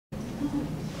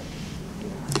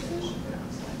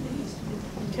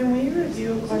Can we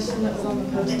review a question that was on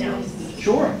the post-it?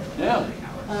 Sure, yeah.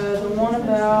 The one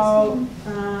about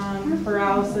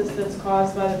paralysis that's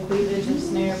caused by the cleavage of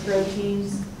snare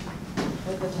proteins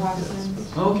with the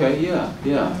toxins. Okay, yeah.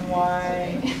 And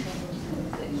why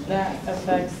that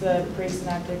affects the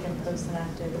presynaptic and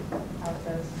postsynaptic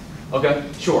outputs. Okay,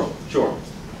 sure.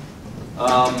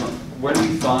 Where do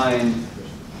we find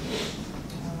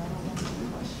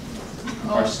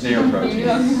our snare proteins?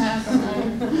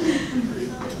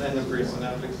 And the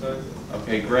presynaptic side.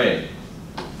 Okay, great.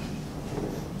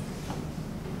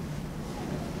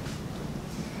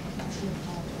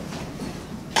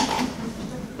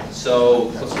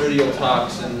 So clostridial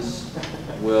toxins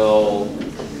will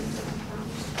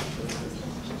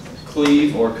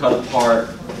cleave or cut apart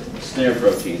snare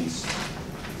proteins.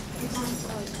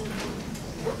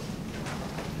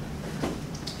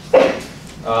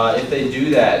 If they do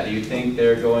that, do you think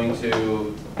they're going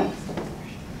to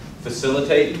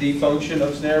facilitate the function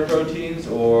of snare proteins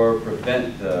or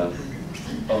prevent the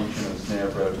function of snare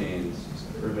proteins?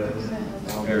 Prevent.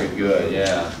 Very good,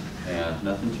 yeah.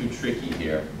 Nothing too tricky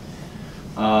here.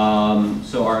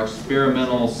 So our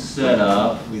experimental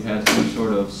setup, we have some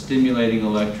sort of stimulating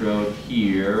electrode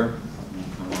here.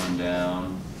 Come on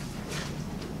down.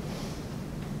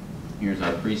 Here's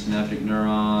our presynaptic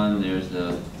neuron. There's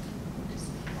the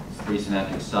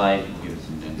presynaptic site. We'll give it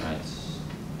some dendrites.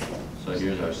 So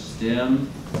here's our stem.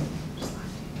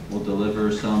 We'll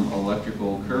deliver some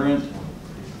electrical current.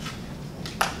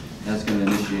 That's going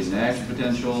to initiate an action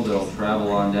potential that'll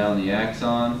travel on down the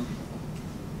axon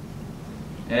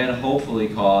and hopefully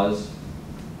cause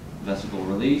vesicle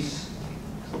release.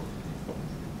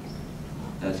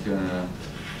 That's going to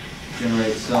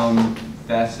generate some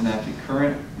fast synaptic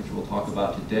current, which we'll talk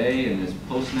about today. And this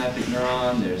postsynaptic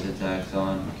neuron, there's its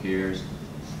axon, who cares?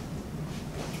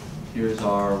 Here's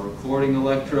our recording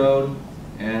electrode,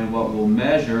 and what we'll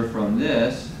measure from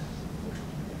this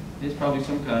is probably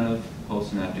some kind of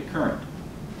postsynaptic current.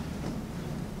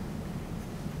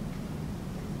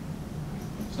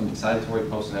 Some excitatory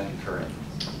postsynaptic current.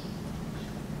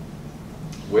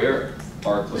 Where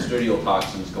are clostridial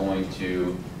toxins going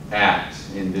to act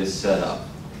in this setup?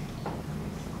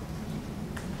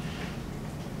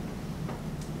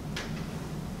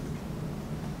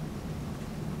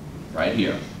 Right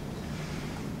here.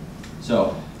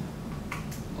 So,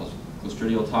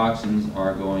 clostridial toxins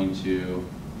are going to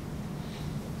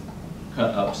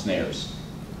cut up snares.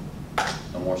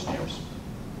 No more snares.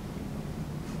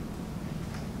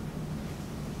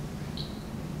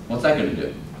 What's that going to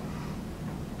do?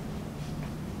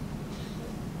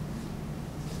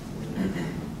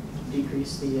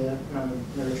 Decrease the amount of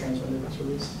neurotransmitter that's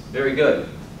released. Very good.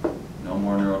 No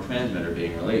more neurotransmitter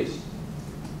being released.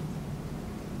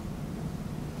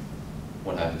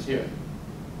 What happens here?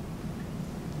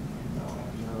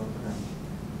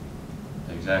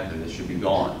 Exactly, this should be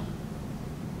gone.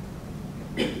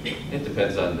 It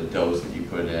depends on the dose that you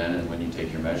put in and when you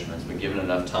take your measurements, but given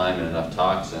enough time and enough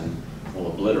toxin, we'll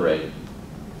obliterate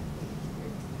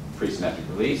presynaptic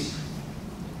release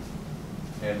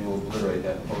and we'll obliterate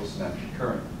that postsynaptic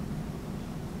current.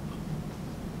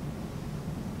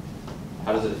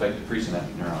 How does it affect the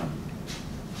presynaptic neuron?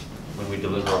 When we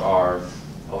deliver our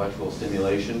electrical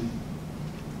stimulation,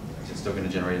 is it still going to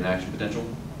generate an action potential?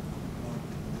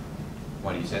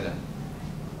 Why do you say that?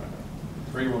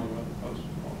 3-1-1.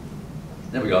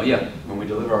 There we go, yeah. When we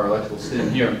deliver our electrical stim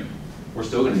here, we're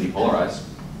still going to depolarize.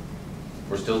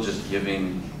 We're still just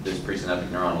giving this presynaptic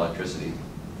neuron electricity.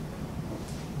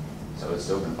 So it's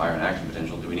still going to fire an action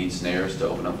potential. Do we need snares to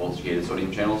open up voltage-gated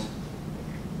sodium channels?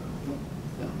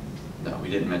 No, we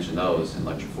didn't mention those in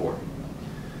lecture 4.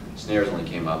 Snares only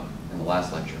came up in the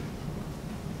last lecture.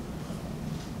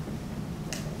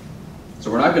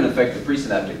 So we're not going to affect the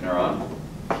presynaptic neuron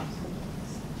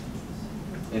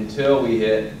until we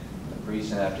hit the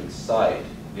presynaptic site.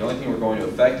 The only thing we're going to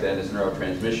affect then is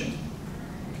neurotransmission.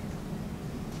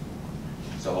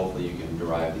 So hopefully you can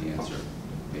derive the answer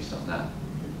based on that.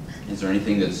 Is there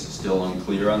anything that's still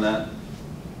unclear on that?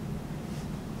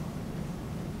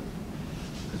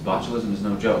 Because botulism is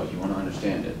no joke. You want to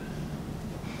understand it.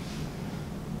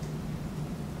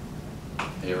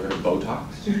 Have you ever heard of Botox?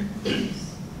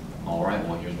 All right,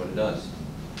 well, here's what it does.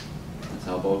 That's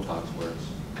how Botox works.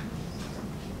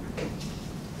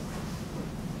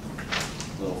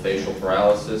 A little facial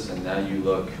paralysis, and now you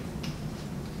look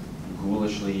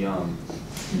ghoulishly young.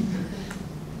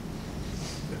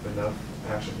 If enough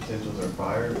action potentials are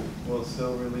fired, will it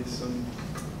still release some?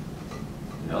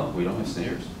 No, we don't have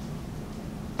snares.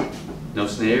 No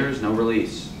snares, no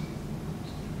release.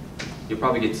 You'll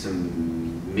probably get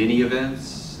some mini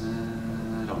events.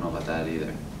 I don't don't know about that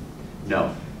either.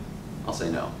 No. I'll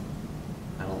say no.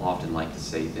 I don't often like to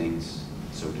say things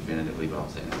so definitively, but I'll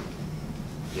say no.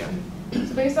 Yeah.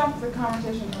 So based off the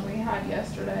conversation that we had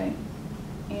yesterday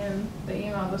and the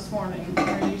email this morning,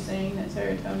 are you saying that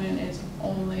serotonin is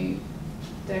only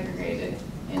degraded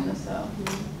in the cell?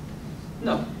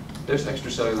 No. There's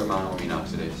extracellular monoamine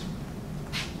oxidase.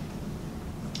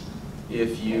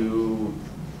 If you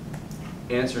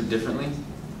answer differently,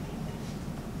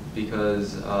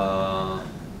 because I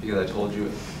told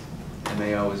you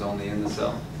MAO is only in the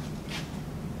cell,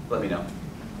 let me know.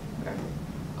 Okay.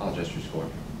 I'll adjust your score.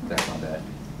 That's not bad.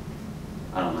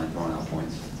 I don't mind throwing out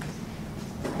points.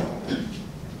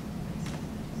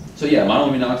 So yeah,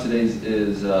 monoamine oxidase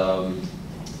is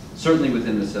certainly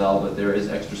within the cell, but there is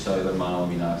extracellular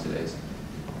monoamine oxidase.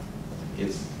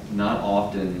 It's not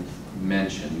often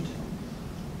mentioned.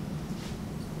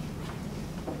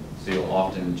 So you'll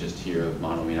often just hear of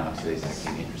monoamine oxidase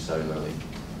acting intracellularly.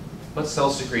 But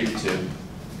cells secrete it too.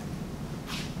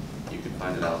 You can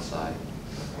find it outside.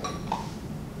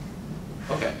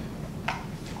 Okay.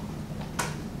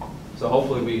 So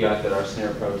hopefully we got that our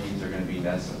snare proteins are going to be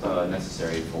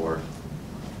necessary for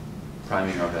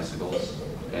priming our vesicles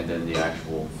and then the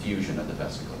actual fusion of the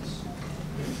vesicles.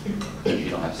 If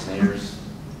you don't have snares,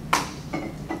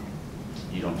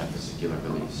 you don't have vesicular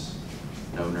release,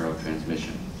 no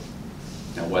neurotransmission.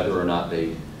 Now whether or not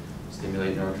they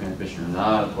stimulate neurotransmission or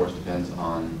not, of course, depends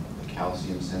on the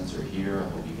calcium sensor here. I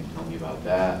hope you can tell me about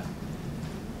that.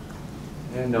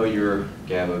 And know your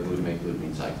GABA, glutamate,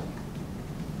 glutamine cycle.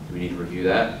 Do we need to review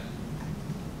that?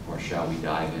 Or shall we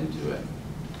dive into it?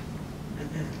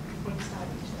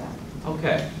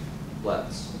 Okay,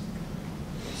 let's.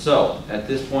 So, at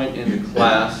this point in the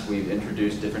class, we've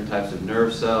introduced different types of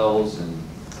nerve cells and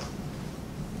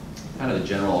kind of the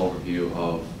general overview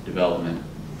of development.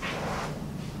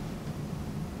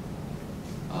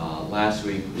 Last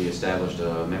week, we established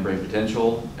a membrane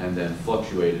potential and then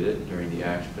fluctuated it during the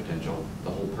action potential. The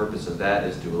whole purpose of that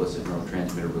is to elicit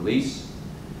neurotransmitter release.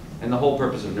 And the whole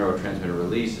purpose of neurotransmitter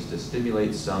release is to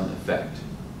stimulate some effect.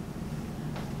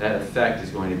 That effect is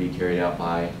going to be carried out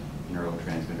by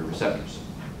neurotransmitter receptors.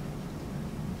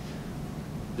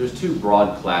 There's two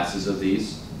broad classes of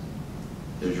these.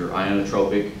 There's your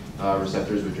ionotropic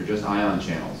receptors, which are just ion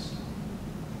channels.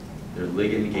 They're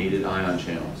ligand-gated ion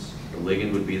channels. The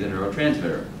ligand would be the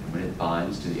neurotransmitter. When it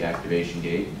binds to the activation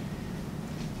gate,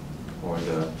 or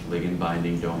the ligand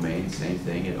binding domain, same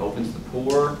thing. It opens the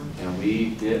pore, and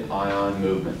we get ion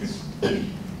movements.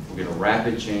 We get a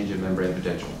rapid change of membrane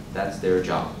potential. That's their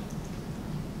job.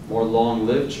 More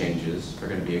long-lived changes are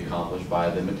going to be accomplished by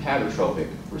the metabotropic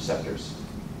receptors.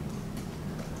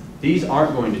 These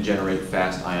aren't going to generate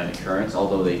fast ionic currents,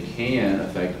 although they can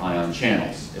affect ion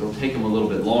channels. It'll take them a little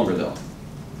bit longer, though,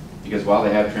 because while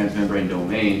they have transmembrane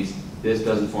domains, this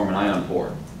doesn't form an ion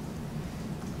pore.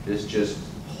 This just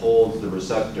holds the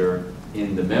receptor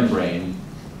in the membrane,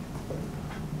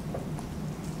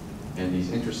 and these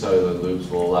intracellular loops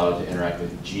will allow it to interact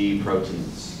with G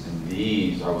proteins, and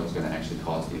these are what's going to actually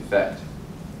cause the effect.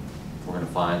 We're going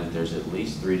to find that there's at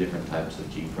least 3 different types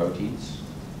of G proteins.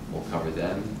 We'll cover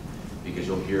them because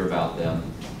you'll hear about them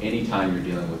anytime you're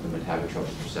dealing with the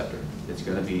metabotropic receptor. It's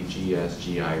going to be GS,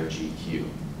 GI, or GQ,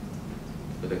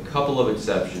 with a couple of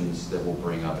exceptions that we'll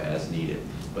bring up as needed.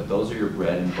 But those are your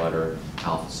bread and butter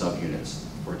alpha subunits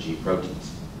for G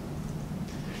proteins.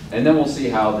 And then we'll see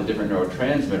how the different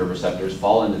neurotransmitter receptors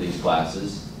fall into these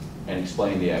classes and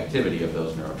explain the activity of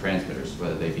those neurotransmitters,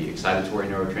 whether they be excitatory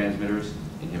neurotransmitters,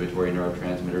 inhibitory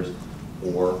neurotransmitters,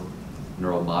 or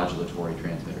neuromodulatory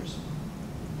transmitters.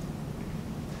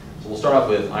 So we'll start off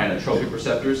with ionotropic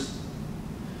receptors.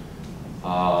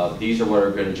 These are what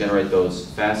are going to generate those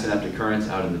fast synaptic currents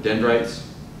out in the dendrites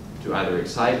to either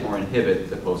excite or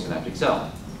inhibit the postsynaptic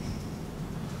cell.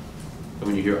 So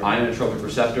when you hear ionotropic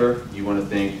receptor, you want to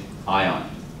think ion.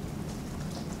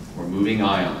 We're moving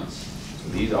ions. So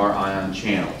these are ion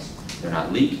channels. They're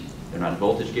not leak, they're not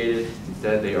voltage gated,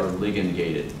 instead they are ligand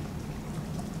gated.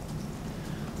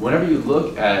 Whenever you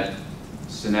look at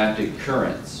synaptic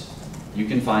currents, you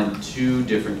can find 2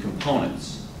 different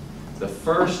components. The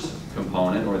first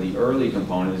component, or the early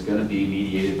component, is going to be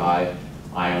mediated by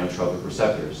ionotropic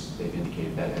receptors. They've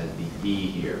indicated that as the E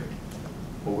here.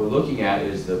 What we're looking at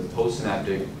is the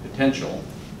postsynaptic potential,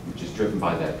 which is driven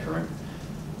by that current,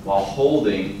 while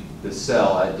holding the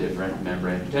cell at different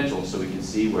membrane potentials, so we can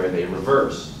see where they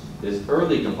reverse. This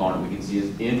early component we can see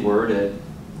is inward at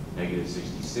negative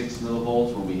 66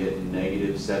 millivolts. When we hit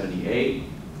negative 78,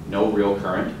 no real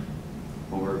current.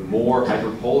 When we're more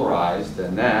hyperpolarized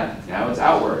than that, now it's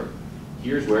outward.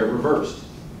 Here's where it reversed,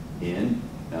 in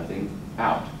nothing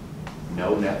out.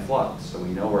 No net flux. So we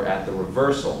know we're at the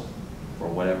reversal for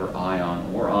whatever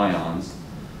ion or ions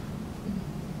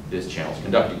this channel is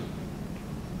conducting.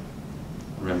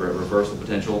 Remember, at reversal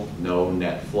potential, no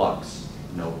net flux,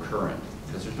 no current,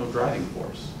 because there's no driving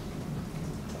force.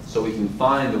 So we can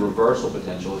find the reversal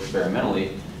potential experimentally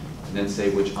and then say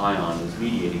which ion is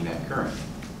mediating that current.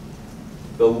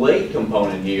 The late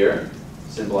component here,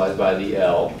 symbolized by the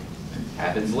L,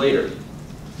 happens later.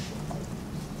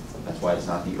 That's why it's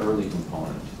not the early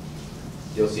component.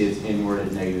 You'll see it's inward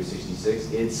at negative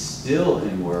 66. It's still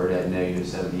inward at negative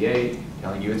 78,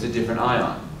 telling you it's a different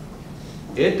ion.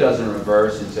 It doesn't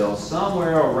reverse until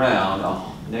somewhere around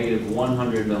negative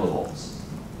 100 millivolts.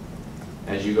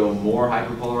 As you go more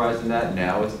hyperpolarized than that,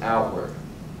 now it's outward.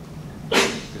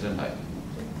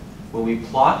 When we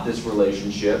plot this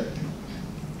relationship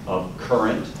of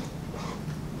current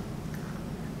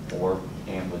or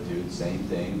amplitude, same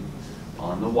thing,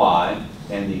 on the y,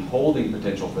 and the holding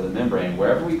potential for the membrane,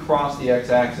 wherever we cross the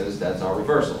x-axis, that's our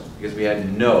reversal, because we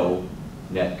had no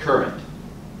net current.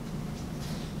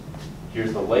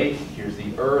 Here's the late, here's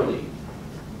the early.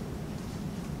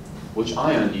 Which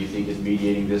ion do you think is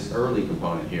mediating this early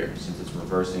component here, since it's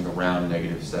reversing around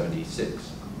negative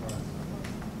 76?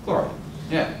 Chloride.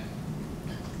 Yeah.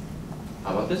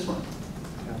 How about this one?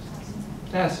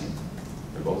 Potassium.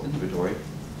 They're both inhibitory.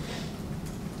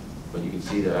 But you can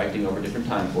see they're acting over different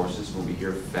time courses. When we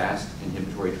hear fast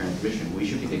inhibitory transmission, we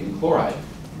should be thinking chloride.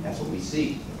 And that's what we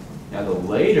see. Now the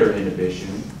later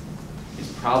inhibition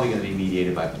is probably going to be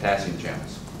mediated by potassium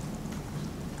channels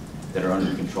that are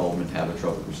under control of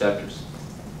metabolotropic receptors.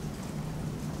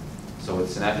 So with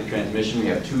synaptic transmission, we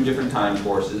have two different time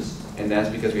courses, and that's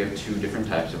because we have two different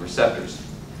types of receptors.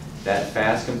 That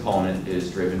fast component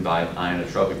is driven by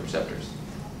ionotropic receptors.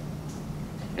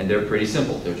 And they're pretty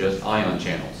simple. They're just ion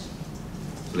channels.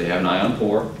 So they have an ion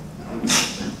pore.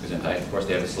 Of course,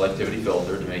 they have a selectivity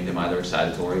filter to make them either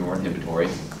excitatory or inhibitory.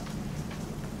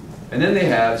 And then they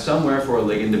have somewhere for a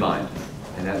ligand to bind.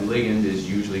 And that ligand is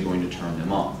usually going to turn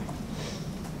them on.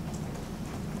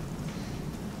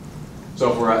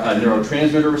 So for a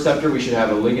neurotransmitter receptor, we should have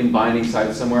a ligand binding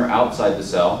site somewhere outside the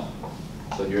cell.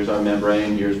 So here's our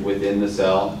membrane, here's within the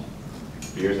cell,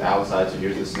 here's outside, so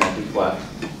here's the synaptic cleft.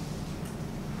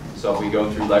 So if we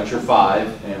go through lecture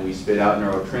 5 and we spit out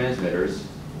neurotransmitters,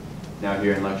 now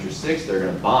here in lecture 6 they're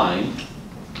going to bind.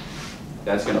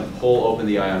 That's going to pull open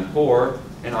the ion pore,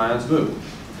 and ions move.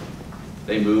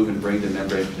 They move and bring the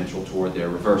membrane potential toward their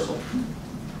reversal.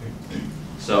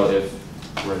 So if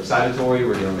we're excitatory,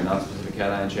 we're dealing with nonspecific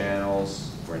cation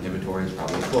channels. If we're inhibitory, it's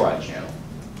probably a chloride channel.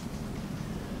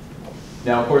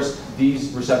 Now, of course,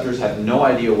 these receptors have no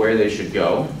idea where they should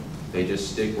go. They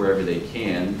just stick wherever they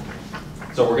can.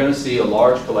 So we're going to see a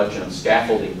large collection of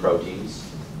scaffolding proteins,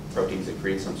 proteins that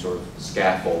create some sort of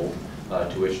scaffold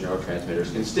to which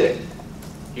neurotransmitters can stick.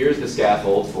 Here's the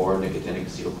scaffold for nicotinic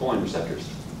acetylcholine receptors.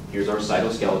 Here's our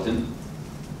cytoskeleton.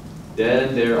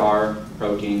 Then there are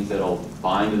proteins that will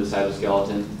bind to the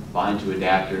cytoskeleton, bind to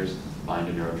adapters, bind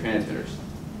to neurotransmitters.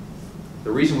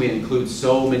 The reason we include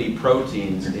so many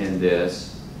proteins in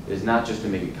this is not just to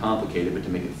make it complicated, but to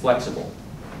make it flexible.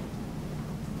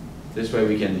 This way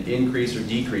we can increase or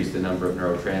decrease the number of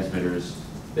neurotransmitters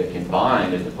that can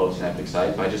bind at the postsynaptic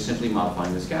site by just simply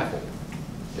modifying the scaffold.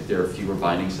 If there are fewer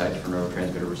binding sites for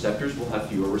neurotransmitter receptors, we'll have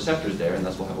fewer receptors there, and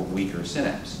thus we'll have a weaker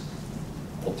synapse.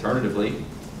 Alternatively,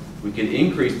 we could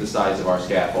increase the size of our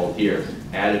scaffold here,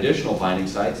 add additional binding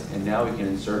sites, and now we can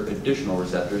insert additional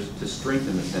receptors to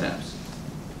strengthen the synapse.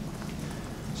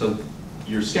 So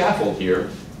your scaffold here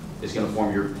is going to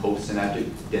form your postsynaptic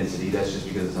density. That's just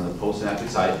because it's on the postsynaptic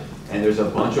site. And there's a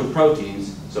bunch of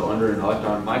proteins, so under an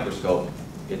electron microscope,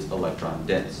 it's electron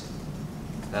dense.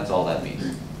 That's all that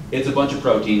means. It's a bunch of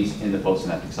proteins in the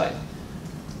postsynaptic site.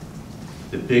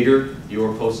 The bigger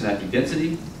your postsynaptic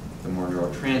density, the more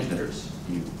neurotransmitters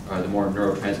the more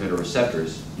neurotransmitter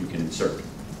receptors you can insert.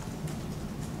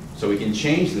 So we can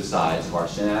change the size of our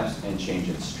synapse and change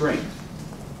its strength.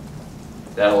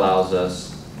 That allows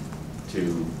us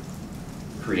to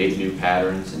create new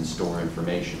patterns and store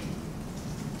information,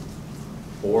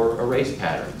 or erase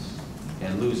patterns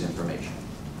and lose information.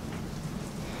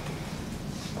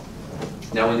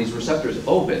 Now when these receptors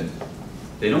open,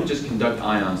 they don't just conduct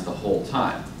ions the whole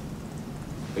time.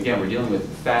 Again, we're dealing with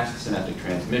fast synaptic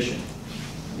transmission.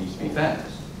 It needs to be fast.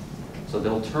 So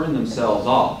they'll turn themselves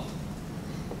off.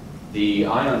 The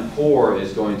ion pore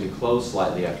is going to close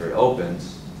slightly after it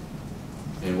opens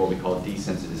in what we call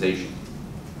desensitization.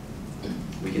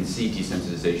 We can see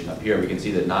desensitization up here. We can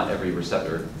see that not every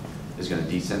receptor is going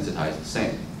to desensitize the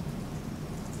same.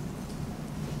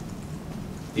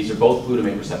 These are both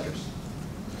glutamate receptors.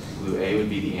 Glu-A would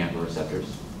be the AMPA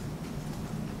receptors.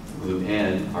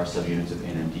 Glu-N are subunits of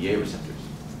NMDA receptors.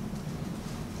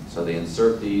 So they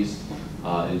insert these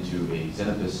into a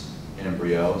xenopus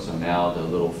embryo, so now the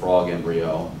little frog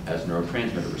embryo has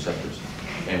neurotransmitter receptors.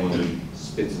 And when we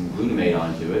spit some glutamate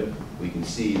onto it, we can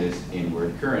see this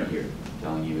inward current here,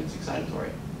 telling you it's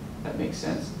excitatory. That makes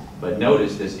sense. But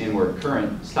notice this inward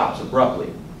current stops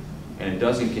abruptly, and it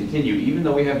doesn't continue even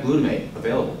though we have glutamate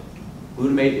available.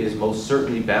 Glutamate is most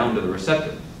certainly bound to the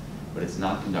receptor, but it's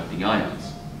not conducting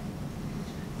ions.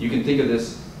 You can think of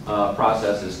this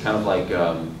process is kind of like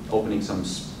opening some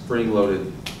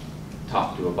spring-loaded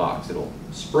top to a box. It'll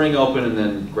spring open and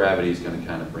then gravity is going to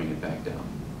kind of bring it back down.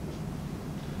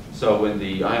 So when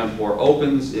the ion pore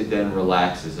opens, it then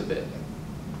relaxes a bit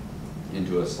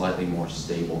into a slightly more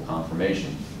stable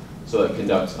conformation. So it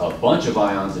conducts a bunch of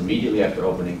ions immediately after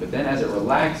opening, but then as it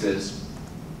relaxes,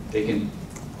 it can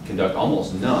conduct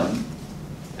almost none,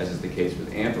 as is the case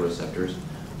with AMPA receptors,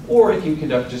 or it can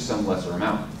conduct just some lesser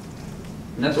amount.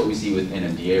 And that's what we see with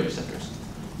NMDA receptors.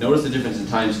 Notice the difference in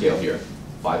time scale here.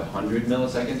 500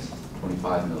 milliseconds,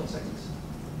 25 milliseconds.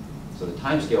 So the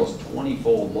time scale is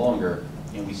 20-fold longer,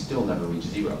 and we still never reach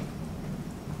zero.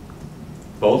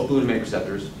 Both glutamate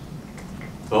receptors,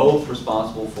 both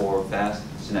responsible for fast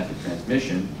synaptic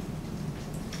transmission,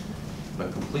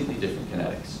 but completely different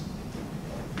kinetics.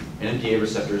 NMDA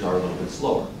receptors are a little bit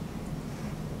slower,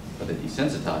 but they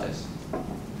desensitize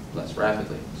less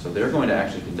rapidly. So they're going to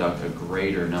actually conduct a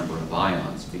greater number of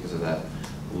ions because of that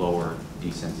lower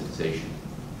desensitization.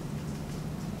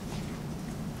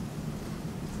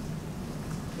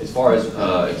 As far as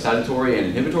excitatory and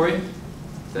inhibitory,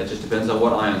 that just depends on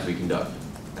what ions we conduct.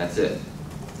 That's it.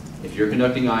 If you're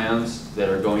conducting ions that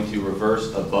are going to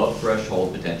reverse above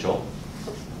threshold potential,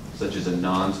 such as a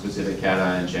non-specific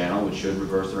cation channel, which should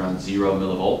reverse around 0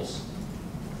 millivolts,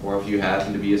 or if you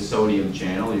happen to be a sodium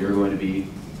channel, you're going to be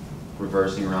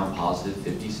reversing around positive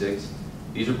 56.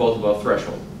 These are both above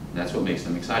threshold, and that's what makes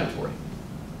them excitatory.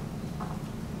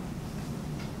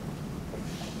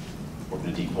 We're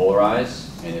going to depolarize,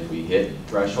 and if we hit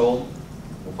threshold,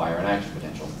 we'll fire an action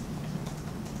potential.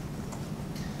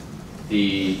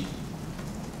 The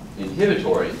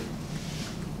inhibitory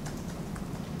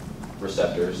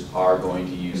receptors are going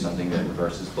to use something that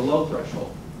reverses below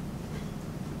threshold.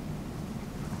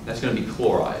 That's going to be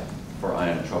chloride for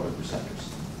ionotropic receptors.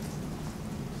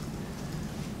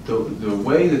 The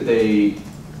way that they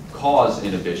cause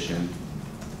inhibition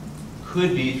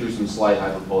could be through some slight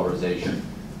hyperpolarization,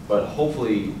 but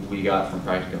hopefully we got from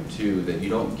practicum 2 that you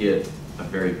don't get a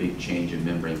very big change in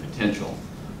membrane potential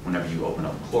whenever you open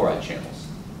up chloride channels,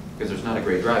 because there's not a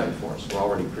great driving force. We're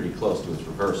already pretty close to its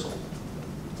reversal.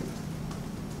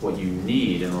 What you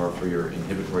need in order for your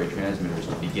inhibitory transmitters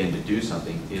to begin to do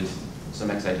something is some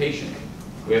excitation.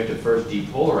 We have to first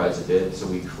depolarize a bit so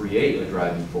we create a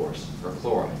driving force for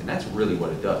chloride, and that's really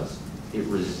what it does. It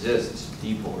resists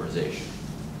depolarization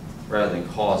rather than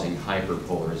causing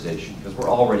hyperpolarization, because we're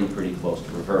already pretty close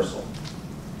to reversal.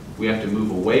 We have to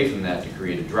move away from that to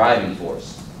create a driving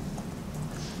force.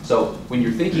 So when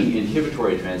you're thinking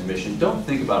inhibitory transmission, don't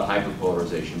think about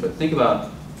hyperpolarization, but think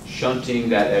about shunting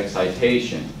that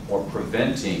excitation or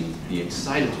preventing the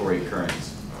excitatory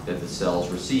currents that the cell's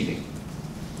receiving.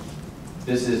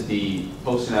 This is the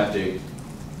postsynaptic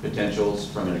potentials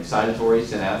from an excitatory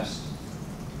synapse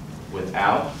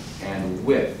without and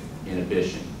with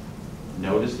inhibition.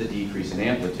 Notice the decrease in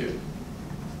amplitude.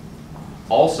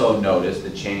 Also notice the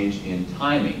change in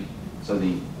timing. So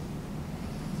the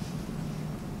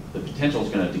potential is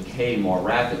going to decay more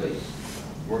rapidly.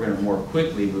 We're going to more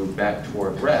quickly move back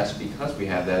toward rest because we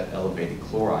have that elevated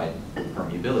chloride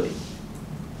permeability.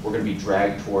 We're going to be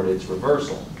dragged toward its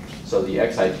reversal. So the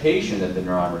excitation that the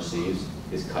neuron receives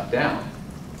is cut down.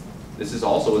 This is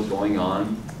also what's going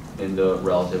on in the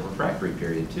relative refractory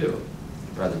period too.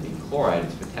 Rather than being chloride,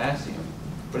 it's potassium.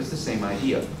 But it's the same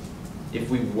idea. If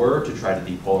we were to try to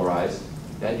depolarize,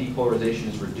 that depolarization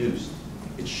is reduced.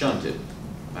 It's shunted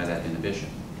by that inhibition.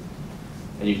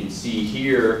 And you can see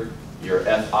here your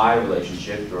Fi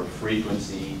relationship, your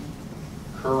frequency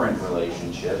current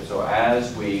relationship. So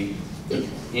as we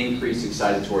increase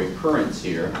excitatory currents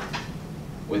here,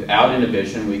 without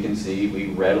inhibition, we can see we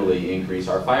readily increase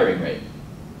our firing rate.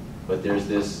 But there's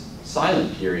this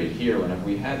silent period here whenever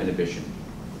we have inhibition,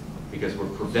 because we're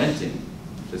preventing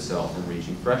the cell from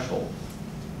reaching threshold.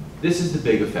 This is the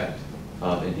big effect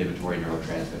of inhibitory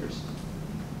neurotransmitters.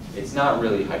 It's not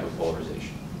really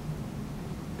hyperpolarization,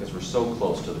 because we're so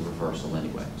close to the reversal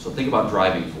anyway. So think about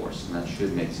driving force, and that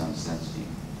should make some sense to you.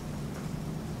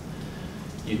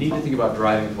 you need to think about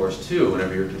driving force too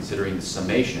whenever you're considering the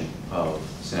summation of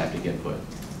synaptic input.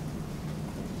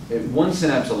 One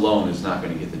synapse alone is not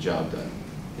going to get the job done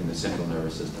in the central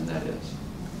nervous system, that is.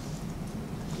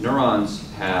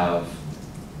 Neurons have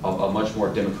a much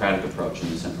more democratic approach in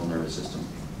the central nervous system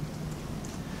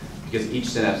because each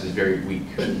synapse is very weak.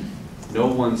 No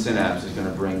one synapse is going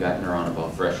to bring that neuron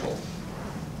above threshold.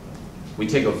 We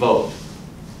take a vote.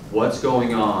 What's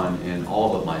going on in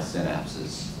all of my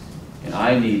synapses? And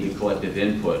I need the collective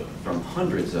input from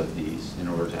hundreds of these in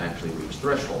order to actually reach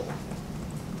threshold.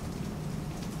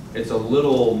 It's a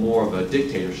little more of a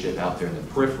dictatorship out there in the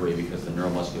periphery because the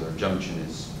neuromuscular junction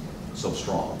is so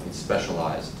strong. It's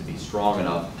specialized to be strong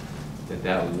enough that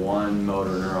that one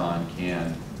motor neuron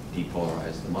can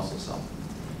depolarize the muscle cell.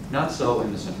 Not so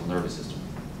in the central nervous system.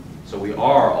 So we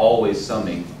are always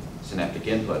summing synaptic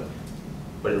input,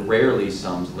 but it rarely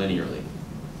sums linearly.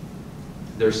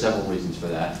 There are several reasons for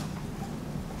that.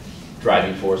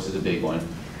 Driving force is a big one.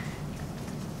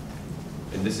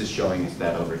 And this is showing us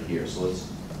that over here. So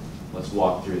let's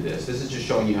walk through this. This is just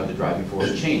showing you how the driving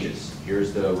force changes.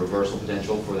 Here's the reversal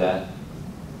potential for that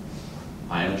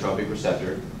ionotropic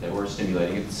receptor that we're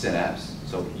stimulating at the synapse.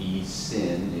 So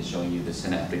E-syn is showing you the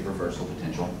synaptic reversal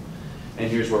potential. And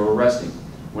here's where we're resting.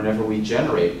 Whenever we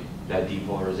generate that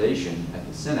depolarization at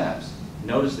the synapse,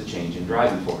 notice the change in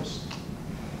driving force.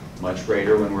 Much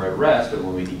greater when we're at rest, but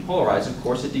when we depolarize, of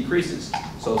course, it decreases.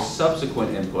 So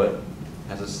subsequent input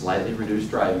has a slightly reduced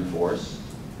driving force,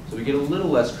 so we get a little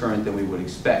less current than we would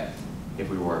expect if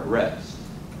we were at rest.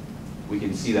 We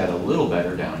can see that a little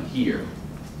better down here.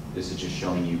 This is just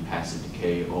showing you passive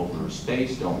decay over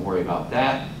space. Don't worry about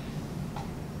that.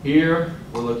 Here,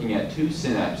 we're looking at two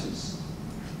synapses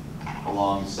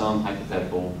along some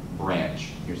hypothetical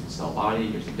branch. Here's the cell body,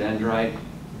 here's the dendrite.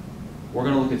 We're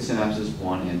going to look at synapses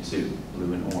 1 and 2,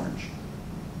 blue and orange.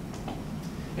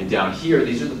 And down here,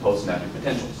 these are the postsynaptic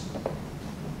potentials.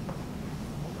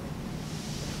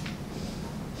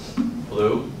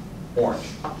 Blue, orange.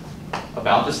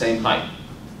 About the same height.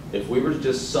 If we were to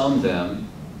just sum them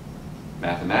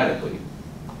mathematically,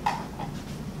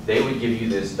 they would give you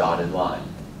this dotted line.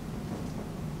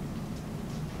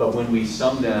 But when we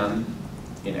sum them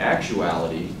in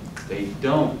actuality, they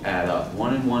don't add up.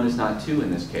 1 and 1 is not 2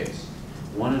 in this case.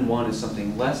 1 and 1 is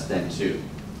something less than 2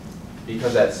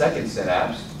 because that second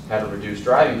synapse had a reduced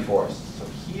driving force. So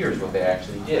here's what they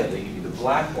actually did. They give you the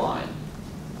black line,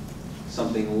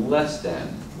 something less than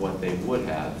what they would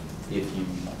have if you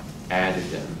added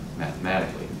them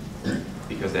mathematically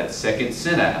because that second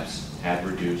synapse had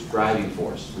reduced driving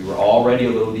force. We were already a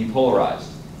little depolarized.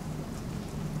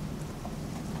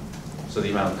 So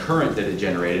the amount of current that it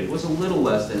generated was a little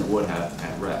less than it would have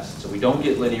at rest. So we don't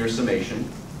get linear summation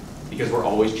because we're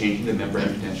always changing the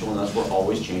membrane potential and thus we're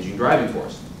always changing driving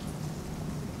force.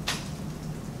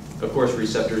 Of course,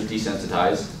 receptors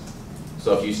desensitize.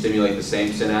 So if you stimulate the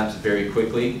same synapse very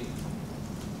quickly,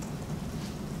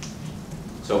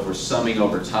 so if we're summing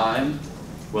over time,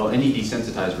 well, any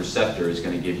desensitized receptor is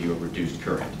going to give you a reduced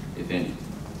current, if any.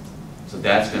 So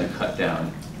that's going to cut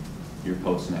down your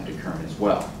postsynaptic current as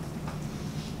well.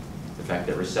 The fact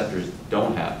that receptors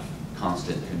don't have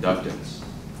constant conductance.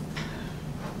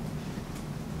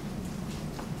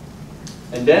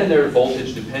 And then there are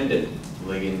voltage-dependent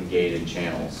ligand-gated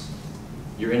channels.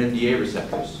 Your NMDA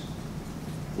receptors.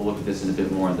 We'll look at this in a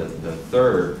bit more in the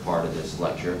third part of this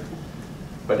lecture.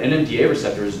 But NMDA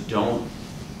receptors don't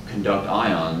conduct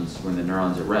ions when the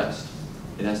neuron's at rest.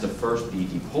 It has to first be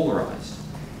depolarized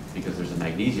because there's a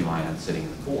magnesium ion sitting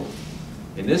in the core.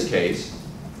 In this case,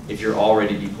 if you're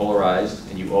already depolarized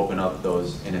and you open up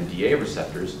those NMDA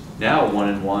receptors, now 1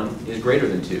 and 1 is greater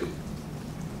than 2.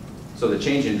 So the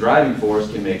change in driving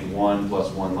force can make 1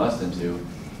 plus 1 less than 2.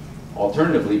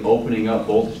 Alternatively, opening up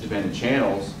voltage-dependent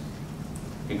channels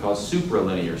can cause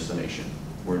supralinear summation,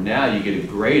 where now you get a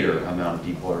greater amount of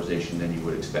depolarization than you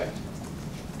would expect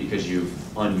because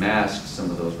you've unmasked some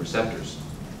of those receptors.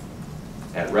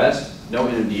 At rest, no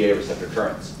NMDA receptor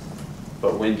currents.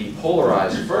 But when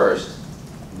depolarized first,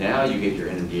 now you get your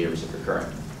NMDA receptor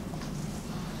current.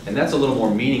 And that's a little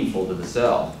more meaningful to the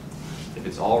cell. If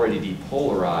it's already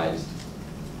depolarized,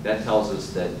 that tells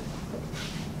us that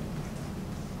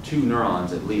 2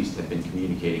 neurons at least have been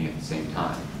communicating at the same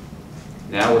time.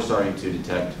 Now we're starting to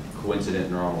detect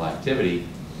coincident neuronal activity,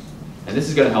 and this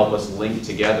is going to help us link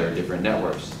together different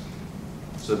networks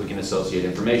so that we can associate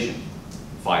information.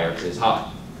 Fire is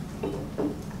hot.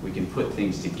 We can put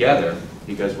things together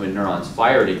because when neurons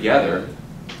fire together,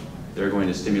 they're going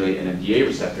to stimulate NMDA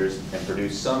receptors and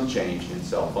produce some change in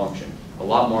cell function. A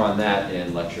lot more on that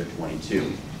in lecture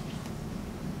 22.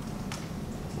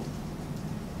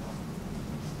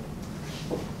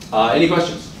 Any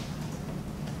questions?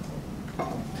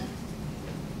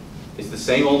 It's the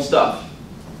same old stuff.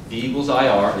 V equals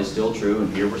IR is still true,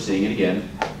 and here we're seeing it again.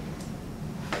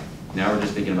 Now we're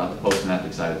just thinking about the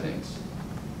postsynaptic side of things.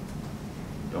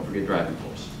 Don't forget driving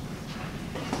force.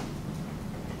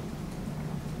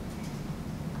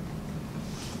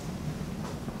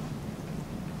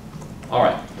 All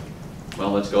right,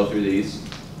 well, let's go through these,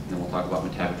 and then we'll talk about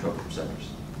metabotropic receptors.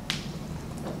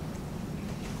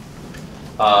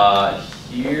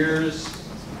 Here's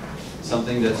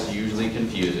something that's usually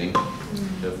confusing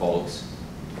to folks.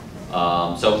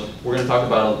 So we're going to talk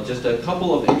about just a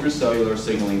couple of intracellular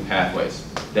signaling pathways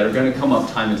that are going to come up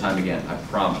time and time again, I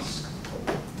promise.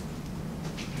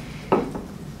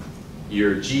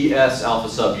 Your GS alpha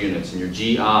subunits and your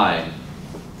GI,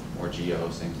 or GO,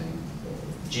 same thing,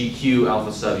 GQ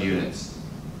alpha subunits,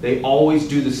 they always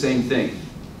do the same thing.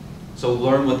 So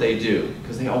learn what they do,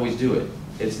 because they always do it.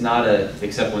 It's not a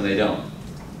except when they don't.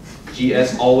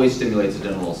 GS always stimulates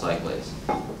adenylyl cyclase.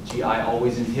 GI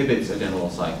always inhibits adenylyl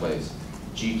cyclase.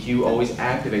 GQ always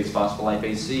activates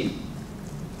phospholipase C.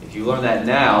 If you learn that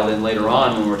now, then later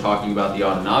on when we're talking about the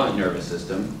autonomic nervous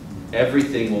system,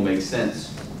 everything will make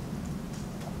sense.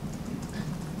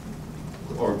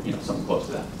 Or, you know, something close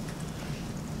to that.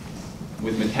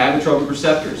 With metabotropic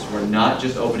receptors, we're not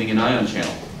just opening an ion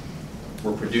channel.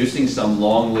 We're producing some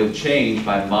long-lived change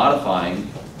by modifying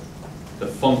the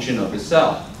function of the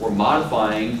cell. We're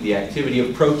modifying the activity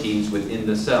of proteins within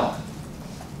the cell.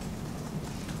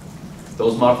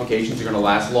 Those modifications are going to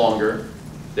last longer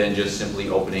than just simply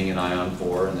opening an ion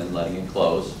pore and then letting it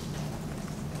close.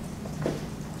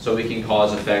 So we can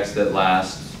cause effects that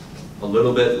last a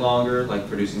little bit longer, like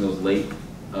producing those late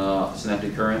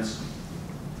synaptic currents,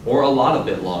 or a lot of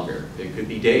bit longer. It could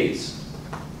be days,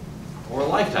 or a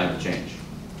lifetime of change.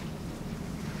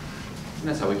 And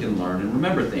that's how we can learn and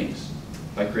remember things,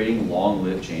 by creating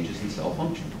long-lived changes in cell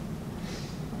function.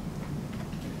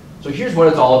 So here's what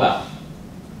it's all about.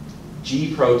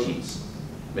 G proteins.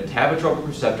 Metabotropic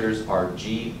receptors are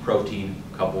G protein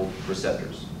coupled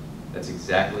receptors. That's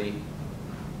exactly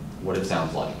what it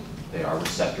sounds like. They are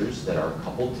receptors that are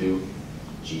coupled to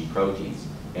G proteins.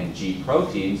 And G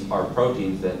proteins are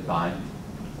proteins that bind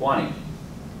guanine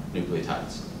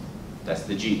nucleotides. That's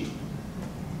the G.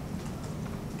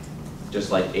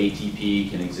 Just like ATP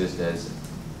can exist as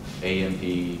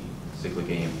AMP, cyclic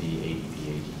AMP, ADP,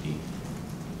 ATP.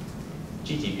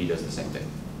 GTP does the same thing.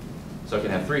 So it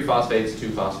can have 3 phosphates,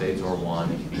 2 phosphates, or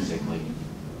 1. It can be cyclic.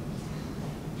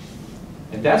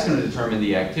 And that's going to determine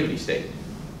the activity state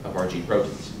of our G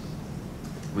proteins.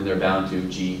 When they're bound to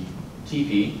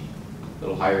GTP, a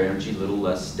little higher energy, a little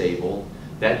less stable,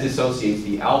 that dissociates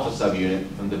the alpha subunit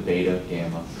from the beta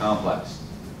gamma complex.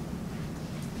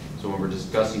 So when we're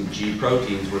discussing G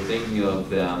proteins, we're thinking of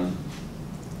them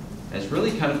as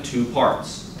really kind of 2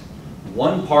 parts.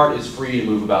 One part is free to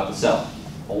move about the cell,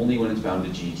 only when it's bound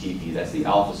to GTP. That's the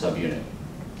alpha subunit.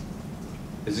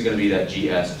 This is going to be that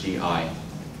GS, GI,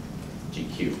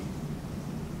 GQ.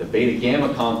 The beta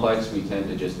gamma complex we tend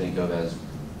to just think of as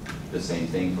the same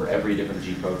thing for every different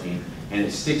G protein, and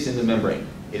it sticks in the membrane.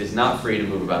 It is not free to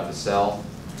move about the cell,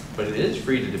 but it is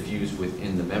free to diffuse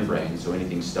within the membrane, so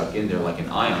anything stuck in there like an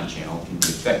ion channel can be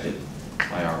affected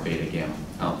by our beta gamma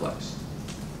complex.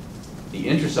 The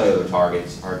intracellular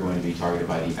targets are going to be targeted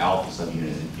by the alpha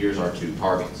subunit, and here's our 2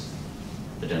 targets,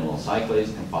 adenylyl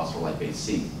cyclase and phospholipase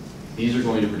C. These are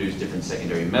going to produce different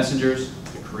secondary messengers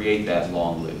to create that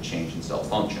long-lived change in cell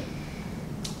function.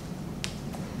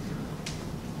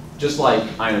 Just like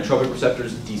ionotropic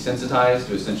receptors desensitize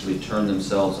to essentially turn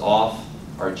themselves off,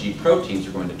 our G proteins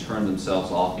are going to turn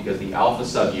themselves off because the alpha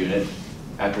subunit,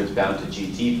 after it's bound to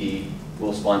GTP,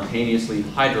 will spontaneously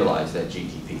hydrolyze that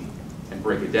GTP and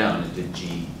break it down into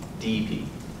GDP.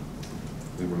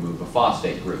 We remove a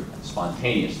phosphate group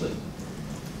spontaneously.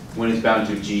 When it's bound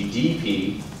to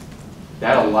GDP,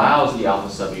 that allows the alpha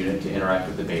subunit to interact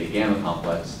with the beta gamma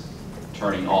complex,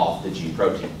 turning off the G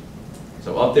protein.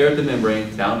 So up there at the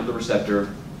membrane, bound to the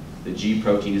receptor, the G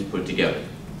protein is put together.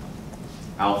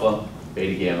 Alpha,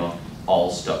 beta gamma,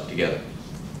 all stuck together.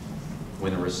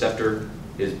 When the receptor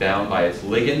is bound by its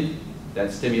ligand,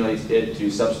 that stimulates it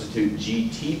to substitute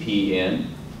GTP in,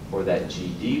 or that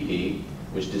GDP,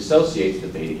 which dissociates the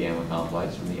beta gamma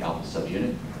complex from the alpha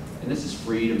subunit, and this is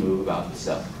free to move about the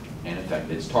cell and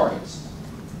affect its targets.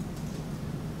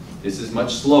 This is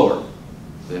much slower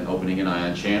than opening an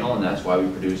ion channel, and that's why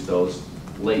we produce those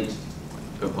late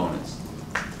components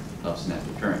of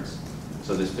synaptic currents.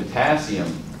 So this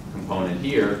potassium component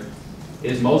here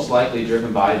is most likely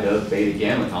driven by the beta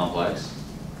gamma complex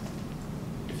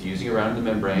diffusing around the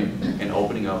membrane and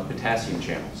opening up potassium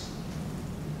channels.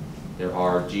 there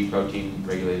are G protein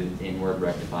regulated inward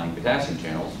rectifying potassium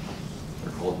channels.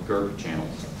 They're called GERP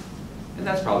channels. And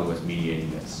that's probably what's mediating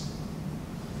this.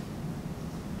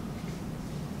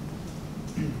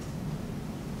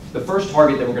 The first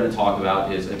target that we're going to talk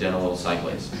about is adenylyl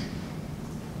cyclase.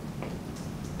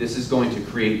 This is going to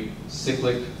create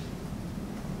cyclic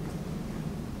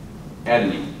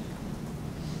adenine.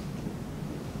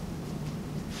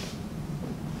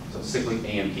 So cyclic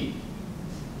AMP.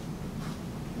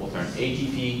 We'll turn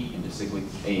ATP into cyclic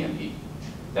AMP.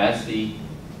 That's the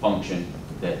function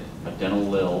that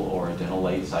adenylyl or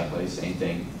adenylate cyclase, same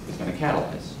thing, is going to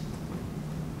catalyze.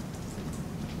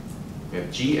 We have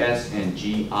GS and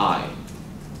GI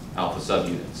alpha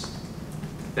subunits.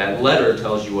 That letter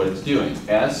tells you what it's doing.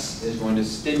 S is going to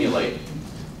stimulate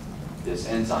this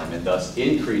enzyme and thus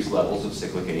increase levels of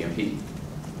cyclic AMP.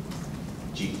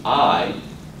 GI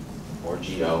or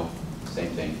GO, same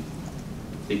thing.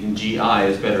 Thinking GI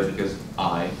is better because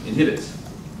I inhibits.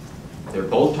 They're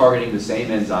both targeting the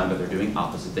same enzyme, but they're doing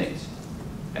opposite things.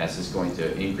 S is going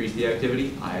to increase the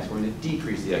activity, I is going to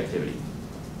decrease the activity.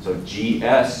 So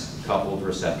GS-coupled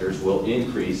receptors will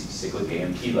increase cyclic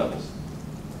AMP levels.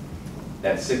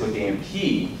 That cyclic AMP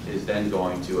is then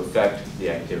going to affect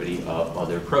the activity of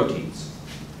other proteins.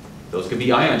 Those could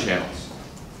be ion channels.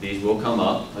 These will come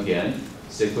up, again,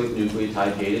 cyclic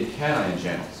nucleotide-gated cation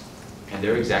channels. And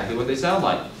they're exactly what they sound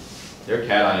like. They're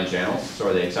cation channels, so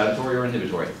are they excitatory or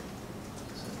inhibitory?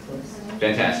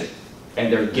 Fantastic.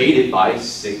 And they're gated by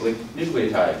cyclic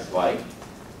nucleotides, like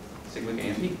cyclic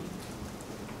AMP.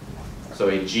 So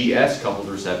a GS-coupled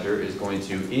receptor is going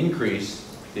to increase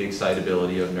the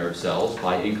excitability of nerve cells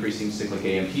by increasing cyclic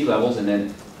AMP levels and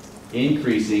then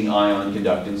increasing ion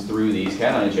conductance through these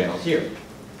cation channels here.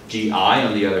 GI,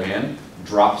 on the other hand,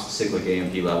 drops cyclic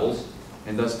AMP levels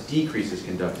and thus decreases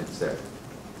conductance there,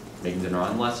 making the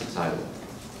neuron less excitable.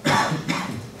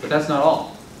 But that's not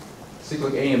all.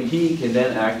 Cyclic AMP can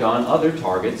then act on other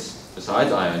targets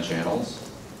besides ion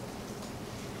channels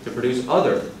to produce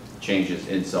other changes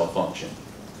in cell function.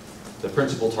 The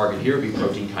principal target here would be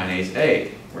protein kinase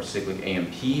A, where cyclic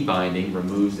AMP binding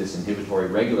removes this inhibitory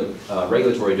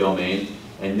regulatory domain,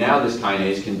 and now this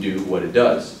kinase can do what it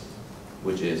does,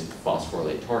 which is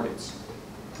phosphorylate targets.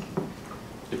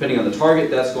 Depending on the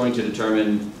target, that's going to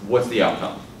determine what's the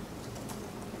outcome.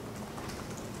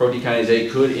 Protein kinase A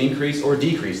could increase or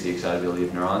decrease the excitability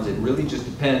of neurons. It really just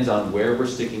depends on where we're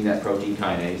sticking that protein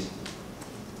kinase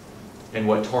and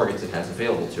what targets it has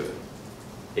available to it.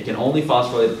 It can only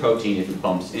phosphorylate the protein if it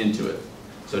bumps into it.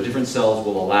 So different cells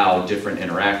will allow different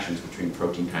interactions between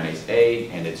protein kinase A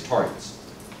and its targets,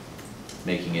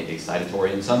 making it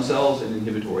excitatory in some cells and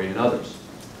inhibitory in others.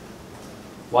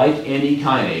 Like any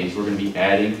kinase, we're going to be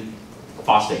adding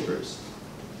phosphate groups.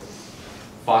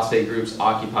 Phosphate groups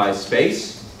occupy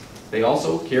space. They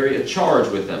also carry a charge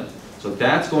with them. So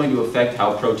that's going to affect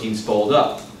how proteins fold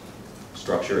up.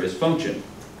 Structure is function.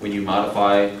 When you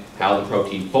modify how the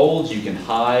protein folds, you can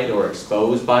hide or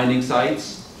expose binding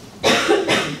sites.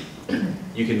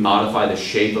 You can modify the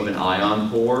shape of an ion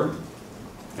pore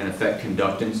and affect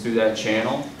conductance through that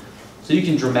channel. So you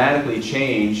can dramatically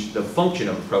change the function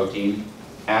of a protein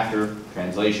after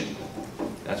translation.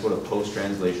 That's what a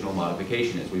post-translational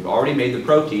modification is. We've already made the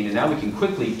protein, and now we can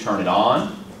quickly turn it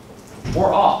on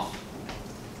or off,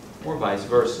 or vice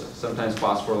versa. Sometimes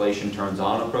phosphorylation turns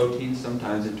on a protein,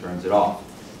 sometimes it turns it off.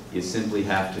 You simply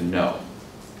have to know.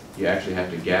 You actually have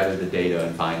to gather the data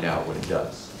and find out what it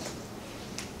does.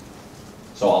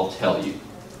 So I'll tell you,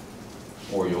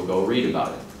 or you'll go read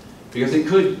about it. Because it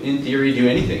could, in theory, do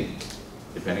anything,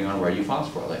 depending on where you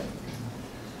phosphorylate.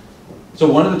 So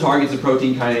one of the targets of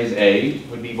protein kinase A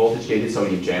would be voltage-gated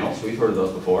sodium channels. We've heard of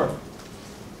those before.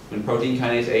 When protein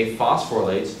kinase A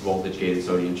phosphorylates voltage-gated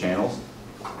sodium channels,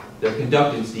 their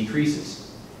conductance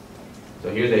decreases. So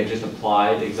here they've just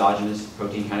applied exogenous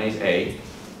protein kinase A,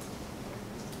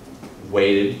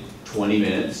 waited 20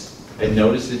 minutes, and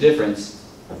noticed the difference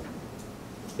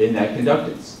in that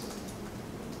conductance.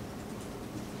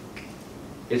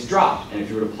 It's dropped, and if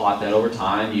you were to plot that over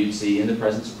time, you'd see in the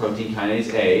presence of protein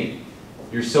kinase A,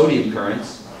 your sodium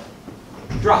currents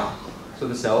drop, so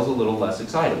the cell is a little less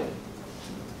excitable.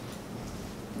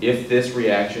 If this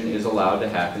reaction is allowed to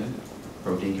happen,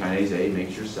 protein kinase A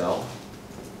makes your cell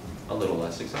a little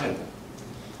less excitable.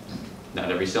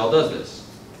 Not every cell does this.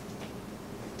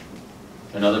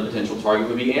 Another potential target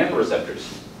would be AMPA receptors,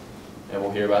 and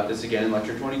we'll hear about this again in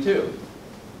lecture 22.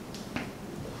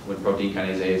 When protein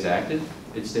kinase A is active,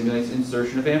 it stimulates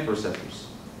insertion of AMPA receptors.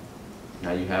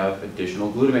 Now you have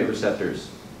additional glutamate receptors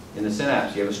in the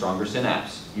synapse. You have a stronger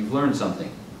synapse. You've learned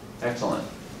something. Excellent.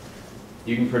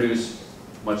 You can produce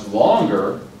much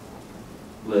longer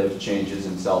long-lived changes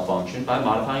in cell function by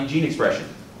modifying gene expression.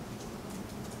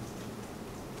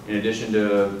 In addition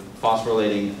to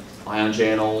phosphorylating ion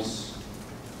channels,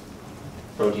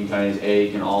 protein kinase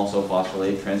A can also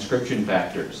phosphorylate transcription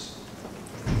factors.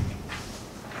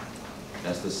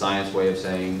 That's the science way of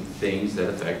saying things that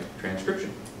affect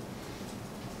transcription.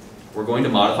 We're going to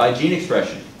modify gene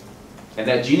expression. And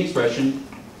that gene expression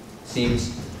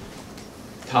seems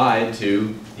tied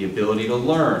to the ability to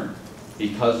learn,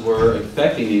 because we're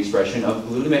affecting the expression of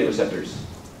glutamate receptors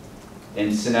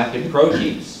and synaptic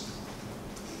proteins.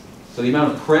 So the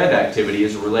amount of CREB activity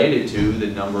is related to the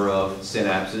number of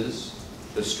synapses,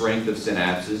 the strength of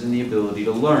synapses, and the ability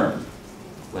to learn.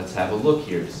 Let's have a look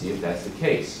here to see if that's the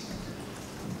case.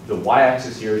 The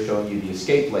y-axis here is showing you the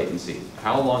escape latency,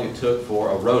 how long it took for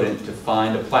a rodent to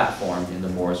find a platform in the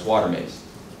Morris water maze.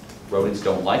 Rodents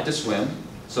don't like to swim,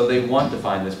 so they want to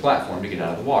find this platform to get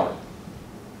out of the water.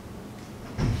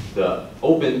 The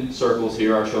open circles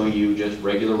here are showing you just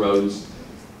regular rodents,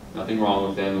 nothing wrong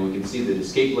with them, and we can see that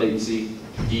escape latency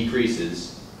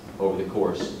decreases over the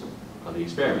course of the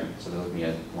experiment. So they're looking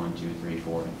at 1, 2, 3,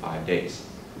 4, and 5 days.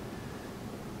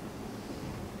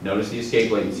 Notice the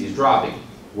escape latency is dropping.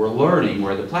 We're learning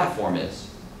where the platform is,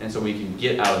 and so we can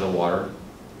get out of the water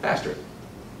faster.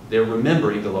 They're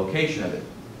remembering the location of it.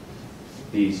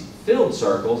 These filled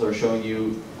circles are showing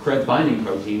you CREB binding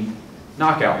protein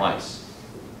knockout mice.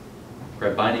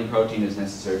 CREB binding protein is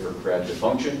necessary for CREB to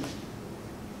function.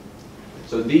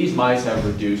 So these mice have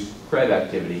reduced CREB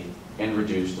activity and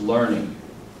reduced learning.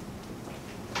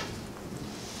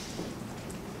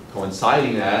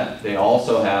 Coinciding that, they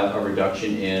also have a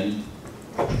reduction in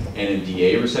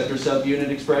NMDA receptor subunit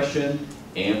expression,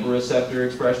 AMPA receptor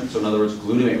expression, so in other words,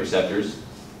 glutamate receptors.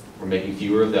 We're making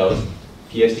fewer of those.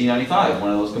 PSD95, one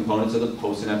of those components of the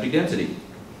postsynaptic density,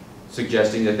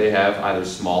 suggesting that they have either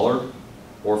smaller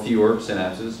or fewer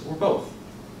synapses, or both.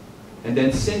 And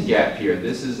then SYNGAP here.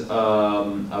 This is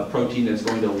a protein that's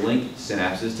going to link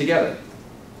synapses together.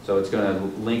 So it's going to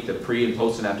link the pre- and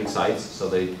postsynaptic sites so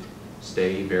they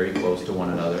stay very close to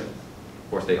one another. Of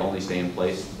course, they only stay in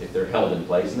place if they're held in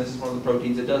place, and this is one of the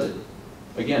proteins that does it.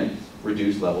 Again,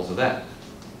 reduced levels of that,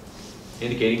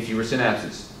 indicating fewer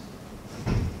synapses,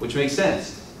 which makes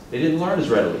sense. They didn't learn as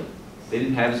readily. They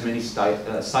didn't have as many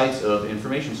sites of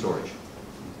information storage.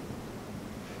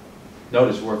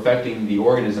 Notice we're affecting the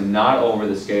organism not over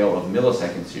the scale of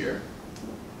milliseconds here,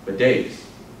 but days.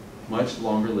 Much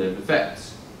longer lived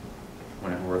effects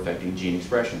whenever we're affecting gene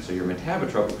expression. So your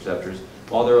metabotropic receptors,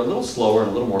 while they're a little slower and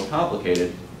a little more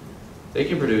complicated, they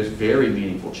can produce very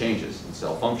meaningful changes in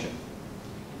cell function.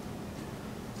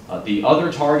 The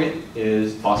other target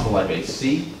is phospholipase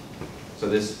C. So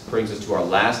this brings us to our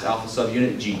last alpha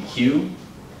subunit, GQ.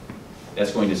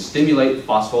 That's going to stimulate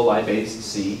phospholipase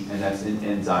C, and that's an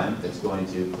enzyme that's going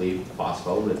to cleave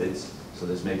phospholipids. So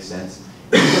this makes sense.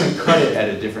 It's going to cut it at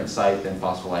a different site than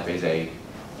phospholipase A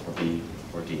or B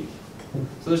or D.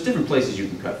 So there's different places you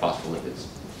can cut phospholipids.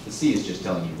 The C is just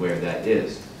telling you where that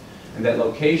is. And that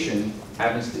location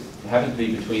happens to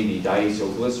be between the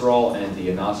diacylglycerol and the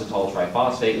inositol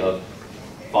triphosphate of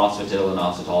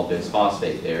phosphatidylinositol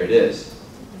bisphosphate. There it is.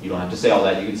 You don't have to say all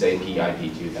that. You can say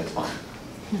PIP2. That's fine.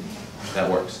 That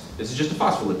works. This is just a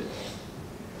phospholipid.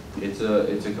 It's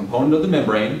a component of the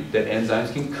membrane that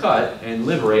enzymes can cut and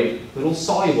liberate little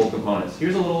soluble components.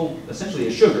 Here's a little, essentially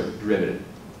a sugar derivative.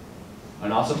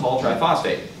 Inositol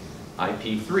triphosphate,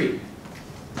 IP3.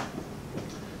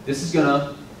 This is going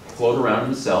to float around in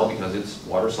the cell because it's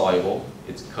water soluble.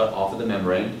 It's cut off of the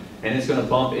membrane, and it's going to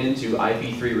bump into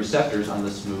IP3 receptors on the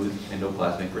smooth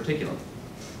endoplasmic reticulum.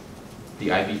 The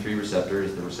IP3 receptor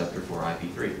is the receptor for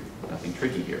IP3. Nothing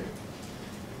tricky here.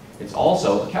 It's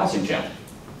also a calcium channel.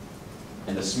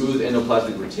 And the smooth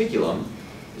endoplasmic reticulum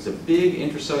is a big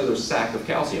intracellular sac of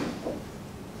calcium.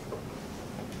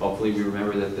 Hopefully we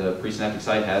remember that the presynaptic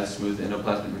site has smooth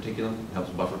endoplasmic reticulum. It helps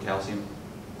buffer calcium.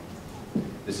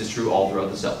 This is true all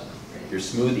throughout the cell. Your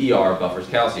smooth ER buffers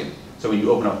calcium. So when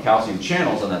you open up calcium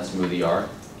channels on that smooth ER,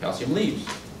 calcium leaves.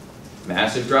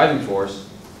 Massive driving force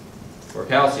for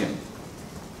calcium.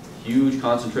 Huge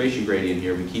concentration gradient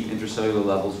here. We keep intracellular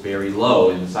levels very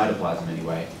low in the cytoplasm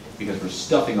anyway, because we're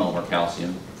stuffing all of our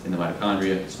calcium in the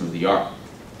mitochondria, smooth ER.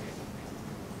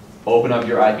 Open up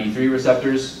your IP3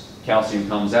 receptors, calcium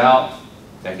comes out.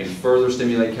 That can further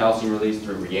stimulate calcium release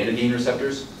through ryanodine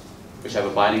receptors, which have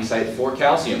a binding site for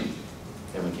calcium.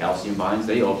 And when calcium binds,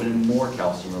 they open and more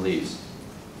calcium relieves,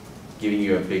 giving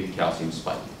you a big calcium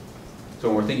spike. So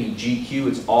when we're thinking GQ,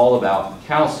 it's all about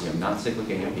calcium, not cyclic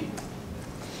AMP.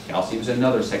 Calcium is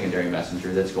another secondary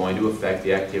messenger that's going to affect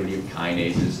the activity of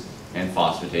kinases and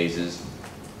phosphatases.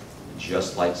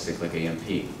 just like cyclic AMP.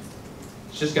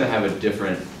 It's just going to have a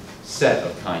different set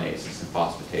of kinases and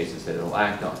phosphatases that it'll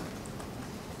act on.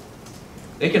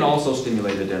 They can also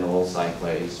stimulate adenylyl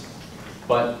cyclase,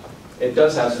 but it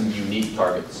does have some unique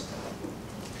targets.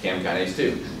 CAM kinase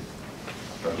 2,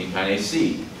 protein kinase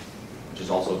C, which is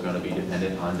also going to be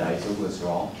dependent on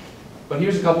diacylglycerol. But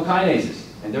here's a couple kinases,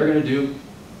 and they're going to do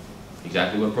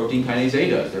exactly what protein kinase A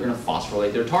does. They're going to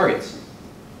phosphorylate their targets.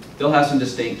 They'll have some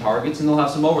distinct targets and they'll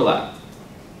have some overlap.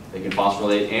 They can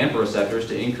phosphorylate AMPA receptors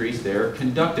to increase their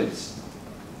conductance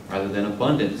rather than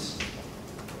abundance.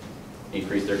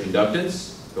 Increase their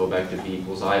conductance, go back to P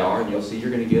equals IR, and you'll see you're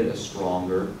going to get a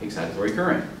stronger excitatory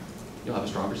current. You'll have a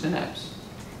stronger synapse.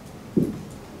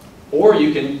 Or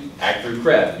you can act through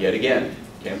Krebs, yet again.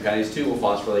 CAM kinase 2 will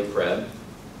phosphorylate Krebs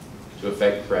to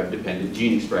affect Krebs-dependent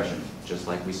gene expression, just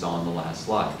like we saw on the last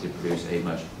slide, to produce a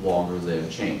much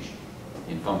longer-lived change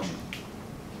in function.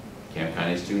 CAM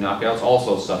kinase 2 knockouts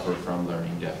also suffer from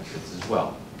learning deficits as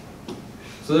well.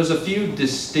 So there's a few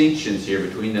distinctions here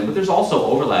between them, but there's also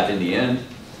overlap in the end.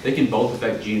 They can both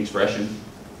affect gene expression.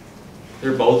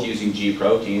 They're both using G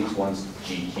proteins. One's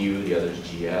GQ, the other's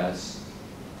GS.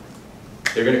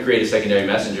 They're going to create a secondary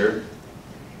messenger.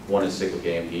 One is cyclic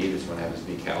AMP, this one happens to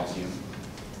be calcium.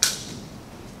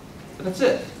 But that's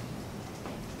it.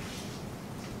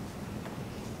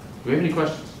 Do we have any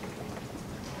questions?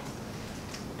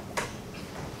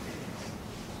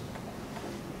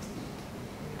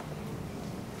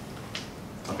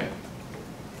 Okay.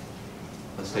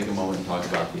 Let's take a moment and talk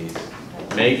about these.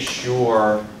 Make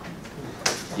sure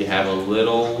you have a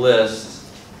little list.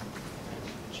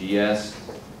 GS,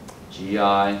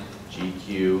 GI,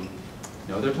 GQ.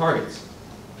 Know their targets.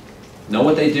 Know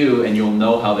what they do, and you'll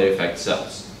know how they affect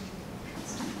cells.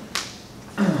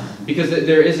 Because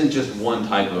there isn't just one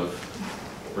type of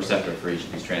receptor for each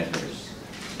of these transmitters.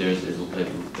 There's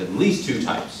at least two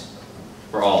types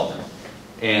for all of them.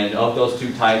 And of those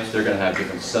two types, they're going to have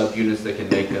different subunits that can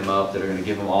make them up, that are going to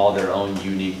give them all their own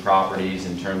unique properties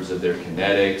in terms of their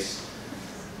kinetics,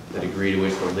 the degree to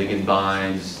which the ligand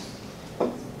binds,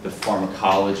 the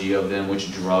pharmacology of them,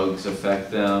 which drugs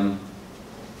affect them.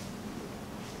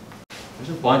 There's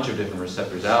a bunch of different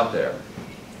receptors out there,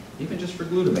 even just for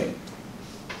glutamate.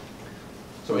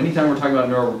 So anytime we're talking about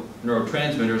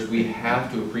neurotransmitters, we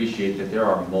have to appreciate that there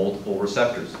are multiple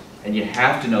receptors. And you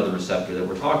have to know the receptor that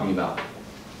we're talking about.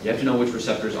 You have to know which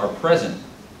receptors are present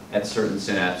at certain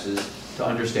synapses to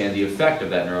understand the effect of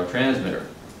that neurotransmitter.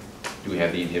 Do we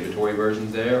have the inhibitory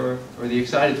versions there or the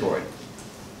excitatory?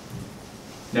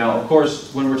 Now, of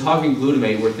course, when we're talking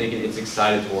glutamate, we're thinking it's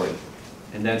excitatory.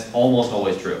 And that's almost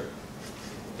always true.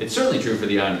 It's certainly true for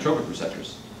the ionotropic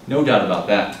receptors. No doubt about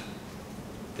that.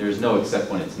 There's no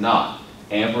except when it's not.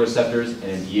 AMPA receptors,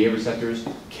 NMDA receptors,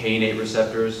 kainate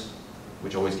receptors,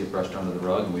 which always get brushed under the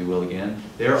rug, and we will again,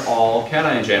 they're all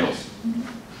cation channels.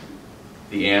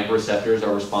 The AMPA receptors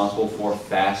are responsible for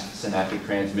fast synaptic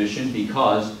transmission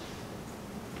because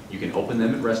you can open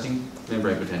them at resting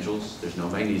membrane potentials, there's no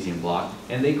magnesium block,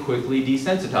 and they quickly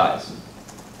desensitize.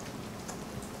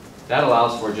 That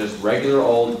allows for just regular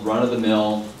old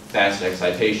run-of-the-mill fast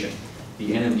excitation.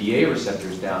 The NMDA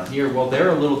receptors down here, well, they're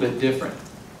a little bit different.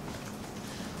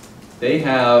 They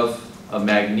have a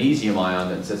magnesium ion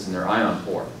that sits in their ion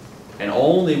pore. And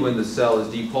only when the cell is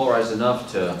depolarized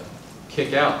enough to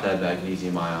kick out that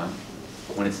magnesium ion,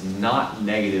 when it's not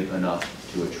negative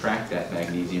enough to attract that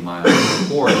magnesium ion to the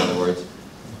pore, in other words,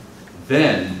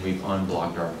 then we've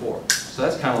unblocked our pore. So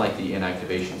that's kind of like the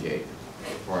inactivation gate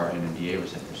for our NMDA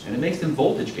receptors. And it makes them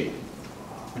voltage gated,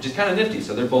 which is kind of nifty.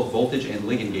 So they're both voltage and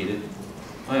ligand gated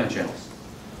ion channels.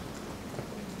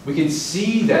 We can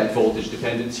see that voltage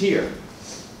dependence here.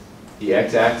 The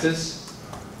x-axis,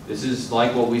 this is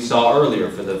like what we saw earlier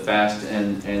for the fast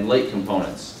and late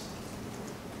components.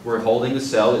 We're holding the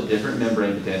cell at different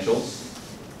membrane potentials,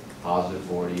 positive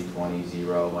 40, 20,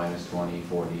 0, minus 20,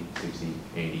 40, 60,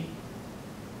 80.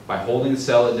 By holding the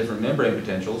cell at different membrane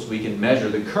potentials, we can measure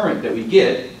the current that we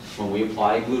get when we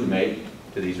apply glutamate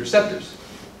to these receptors.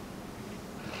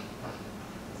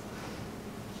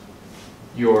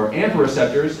 Your AMPA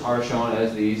receptors are shown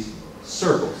as these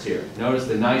circles here. Notice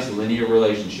the nice linear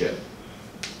relationship.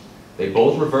 They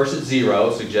both reverse at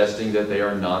 0, suggesting that they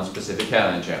are non-specific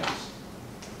cation channels.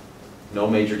 No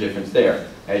major difference there.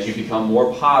 As you become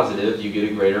more positive, you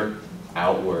get a greater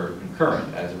outward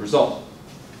current as a result.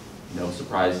 No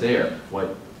surprise there.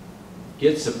 What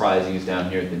gets surprising is down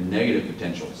here at the negative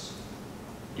potentials.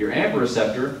 Your AMPA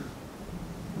receptor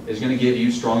is going to give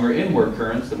you stronger inward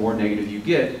currents the more negative you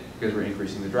get, because we're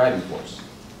increasing the driving force.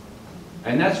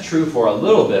 And that's true for a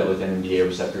little bit with NMDA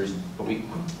receptors, but we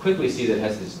quickly see that it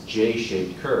has this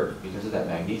J-shaped curve because of that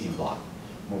magnesium block.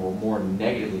 When we're more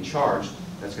negatively charged,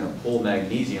 that's going to pull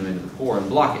magnesium into the pore and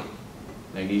block it.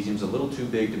 Magnesium's a little too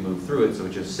big to move through it, so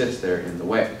it just sits there in the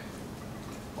way.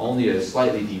 Only a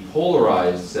slightly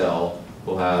depolarized cell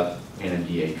will have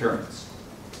NMDA currents.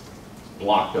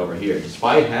 Blocked over here.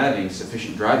 Despite having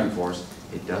sufficient driving force,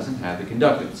 it doesn't have the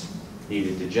conductance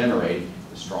needed to generate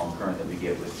the strong current that we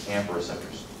get with AMPA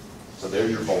receptors. So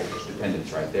there's your voltage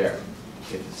dependence right there.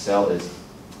 If the cell is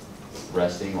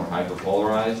resting or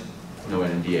hyperpolarized, no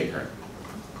NMDA current.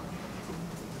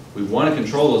 We want to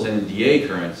control those NMDA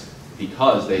currents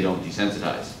because they don't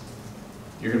desensitize.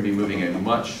 You're going to be moving a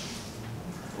much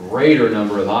greater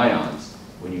number of ions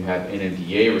when you have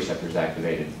NMDA receptors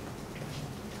activated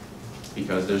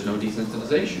because there's no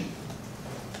desensitization.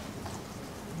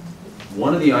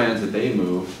 One of the ions that they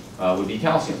move would be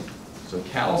calcium. So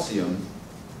calcium,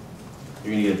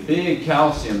 you're going to get a big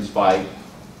calcium spike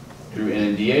through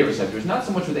NMDA receptors, not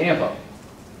so much with AMPA.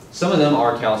 Some of them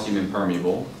are calcium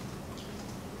impermeable.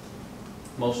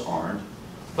 Most aren't.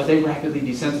 But they rapidly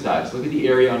desensitize. Look at the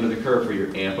area under the curve for your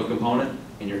AMPA component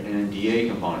and your NMDA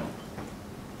component.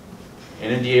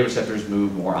 NMDA receptors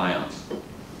move more ions.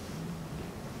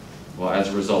 Well, as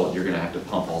a result, you're going to have to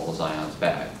pump all those ions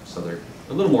back. So they're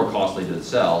a little more costly to the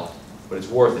cell, but it's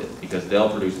worth it because they'll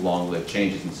produce long-lived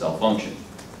changes in cell function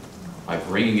by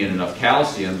bringing in enough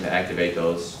calcium to activate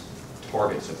those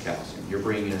targets of calcium. You're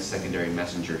bringing in a secondary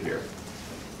messenger here.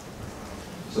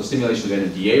 So stimulation of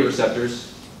NMDA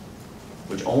receptors,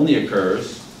 which only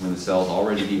occurs when the cell is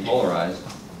already depolarized,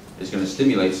 is going to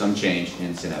stimulate some change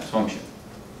in synapse function.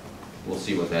 We'll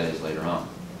see what that is later on.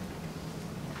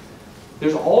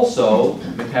 There's also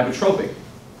metabotropic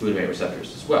glutamate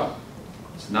receptors as well.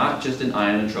 It's not just an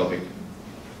ionotropic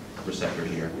receptor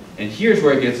here. And here's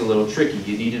where it gets a little tricky.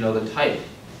 You need to know the type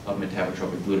of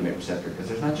metabotropic glutamate receptor because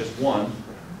there's not just one.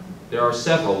 There are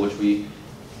several, which we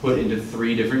put into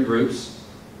 3 different groups.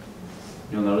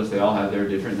 You'll notice they all have their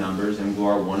different numbers.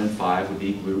 mGluR 1 and 5 would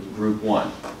be group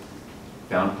 1,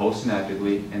 found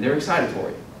postsynaptically, and they're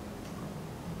excitatory.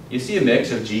 You see a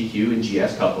mix of GQ and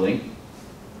GS coupling,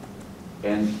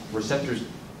 and receptors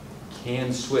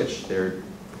can switch their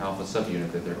alpha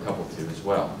subunit that they're coupled to as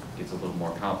well. It gets a little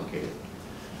more complicated.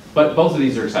 But both of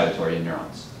these are excitatory in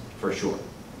neurons, for sure.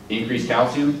 Increased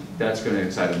calcium, that's going to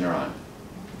excite a neuron.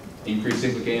 Increase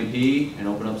cyclic AMP and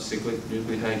open up cyclic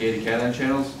nucleotide gated cation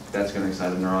channels, that's going to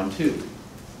excite a neuron too.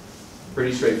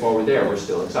 Pretty straightforward there, we're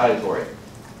still excitatory.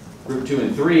 Group 2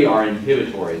 and 3 are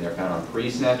inhibitory, and they're found on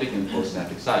presynaptic and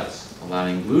postsynaptic sites,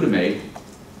 allowing glutamate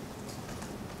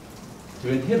to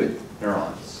inhibit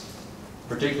neurons,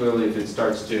 particularly if it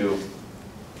starts to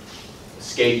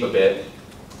escape a bit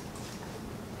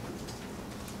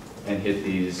and hit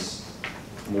these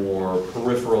more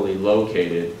peripherally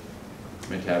located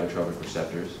metabotropic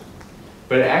receptors.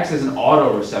 But it acts as an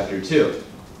autoreceptor too.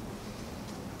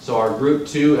 So our group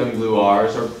 2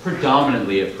 mGluRs are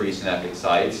predominantly at presynaptic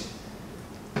sites.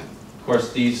 Of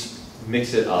course, these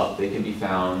mix it up. They can be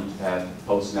found at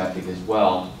postsynaptic as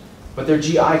well. But they're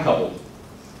GI coupled.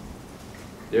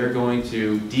 They're going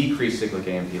to decrease cyclic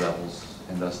AMP levels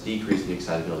and thus decrease the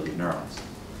excitability of neurons.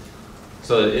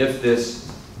 So that if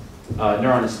this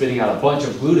neuron is spitting out a bunch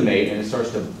of glutamate and it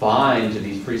starts to bind to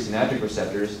these presynaptic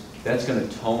receptors, that's going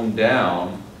to tone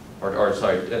down,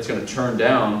 that's going to turn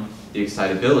down the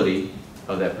excitability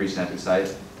of that presynaptic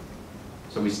site.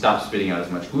 So we stop spitting out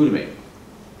as much glutamate.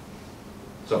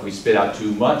 So if we spit out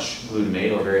too much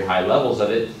glutamate or very high levels of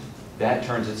it, that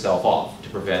turns itself off to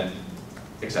prevent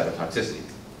excitotoxicity.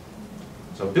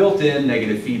 So built-in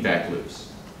negative feedback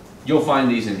loops. You'll find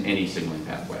these in any signaling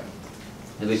pathway,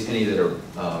 at least any that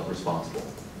are responsible.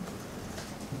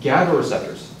 GABA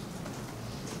receptors,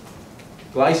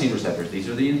 glycine receptors, these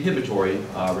are the inhibitory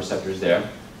receptors there.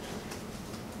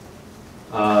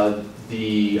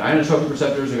 The ionotropic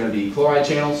receptors are going to be chloride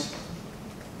channels.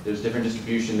 There's different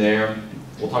distribution there.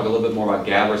 We'll talk a little bit more about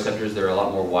GABA receptors. They're a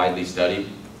lot more widely studied.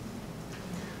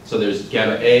 So there's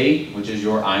GABA A, which is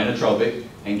your ionotropic,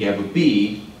 and GABA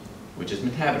B, which is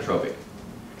metabotropic.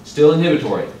 Still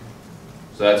inhibitory,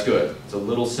 so that's good. It's a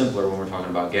little simpler when we're talking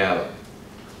about GABA.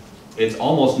 It's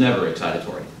almost never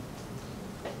excitatory,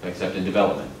 except in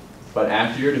development. But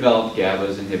after you're developed, GABA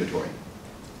is inhibitory.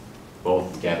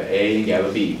 Both GABA A and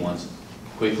GABA B. One's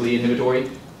quickly inhibitory,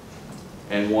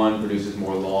 and one produces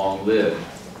more long-lived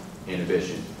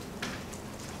inhibition.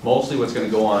 Mostly what's going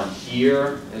to go on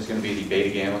here is going to be the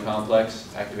beta-gamma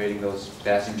complex activating those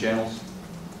potassium channels.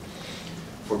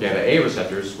 For GABA A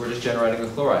receptors, we're just generating a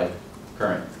chloride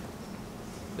current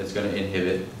that's going to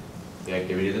inhibit the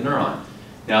activity of the neuron.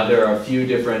 Now there are a few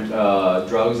different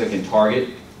drugs that can target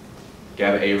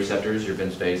GABA A receptors, your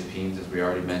benzodiazepines, as we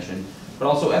already mentioned, but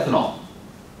also ethanol.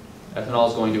 Ethanol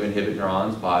is going to inhibit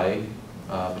neurons by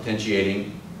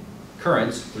potentiating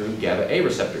currents through GABA A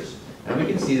receptors. And we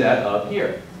can see that up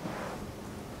here.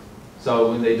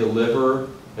 So when they deliver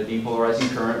a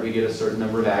depolarizing current, we get a certain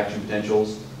number of action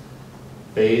potentials.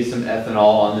 Bathe some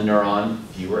ethanol on the neuron,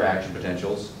 fewer action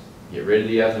potentials. Get rid of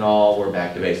the ethanol, we're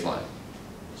back to baseline.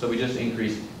 So we just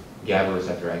increase GABA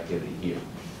receptor activity here.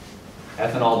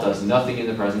 Ethanol does nothing in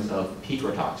the presence of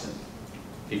picrotoxin.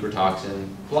 Picrotoxin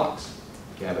blocks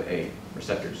GABA A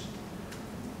receptors.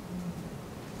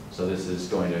 So this is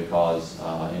going to cause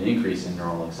an increase in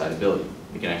neuronal excitability.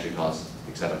 It can actually cause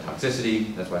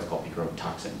excitotoxicity. That's why it's called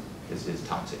picrotoxin. This is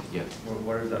toxic. Yeah.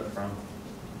 Where is that from?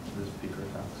 This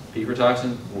picrotoxin?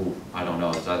 Picrotoxin? Ooh, I don't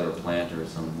know. It's either a plant or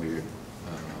some weird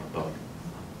bug.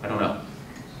 I don't know.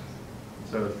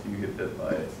 So if you get bit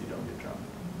by it, you don't get drunk.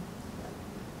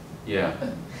 Yeah.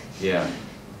 Yeah.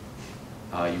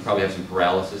 You probably have some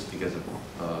paralysis because of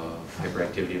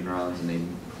hyperactivity of neurons, and they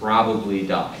probably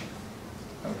die.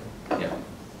 Okay. Yeah.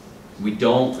 We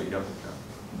don't. So you don't get drunk.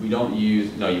 We don't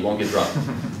use. No, you won't get drunk.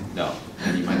 No,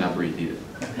 and you might not breathe either.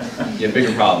 You have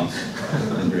bigger problems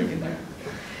than drinking there.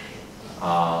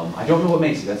 I don't know what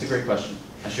makes it. That's a great question.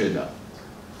 I should know.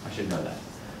 I should know that.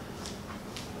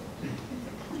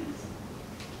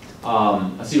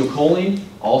 Acetylcholine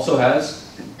also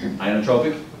has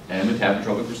ionotropic and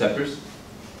metabotropic receptors.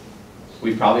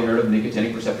 We've probably heard of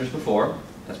nicotinic receptors before.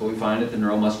 That's what we find at the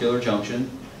neuromuscular junction.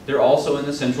 They're also in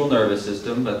the central nervous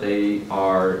system, but they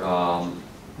are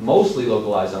mostly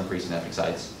localized on presynaptic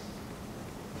sites.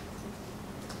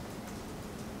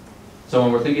 So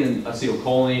when we're thinking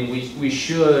acetylcholine, we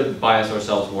should bias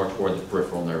ourselves more toward the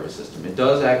peripheral nervous system. It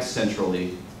does act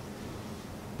centrally,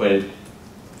 but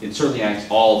it certainly acts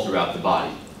all throughout the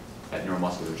body at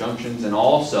neuromuscular junctions and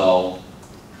also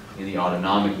in the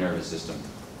autonomic nervous system.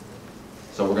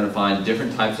 So we're going to find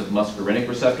different types of muscarinic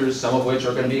receptors, some of which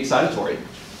are going to be excitatory.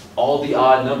 All the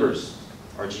odd numbers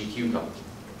are GQ coupled.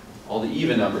 All the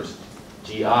even numbers,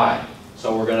 GI.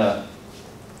 So we're going to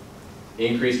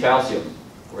increase calcium.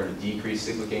 We're going to decrease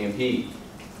cyclic AMP.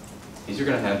 These are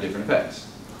going to have different effects.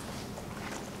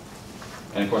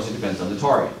 And of course it depends on the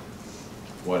target,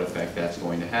 what effect that's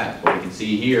going to have. But we can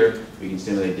see here, we can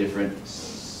stimulate different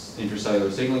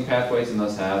intracellular signaling pathways and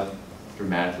thus have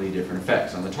dramatically different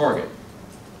effects on the target.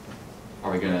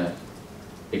 Are we going to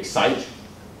excite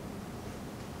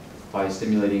by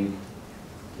stimulating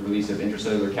the release of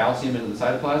intracellular calcium into the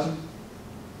cytoplasm?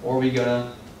 Or are we going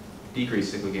to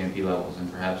decrease cyclic AMP levels and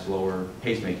perhaps lower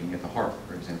pacemaking at the heart,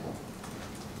 for example?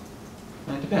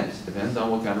 Well, it depends. It depends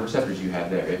on what kind of receptors you have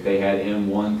there. If they had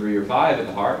M1, 3, or 5 at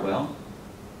the heart, well,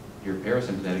 your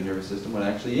parasympathetic nervous system would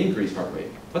actually increase heart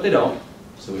rate. But they don't,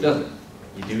 so it doesn't.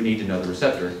 You do need to know the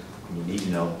receptor, and you need to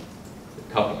know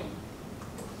the coupling.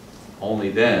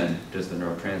 Only then does the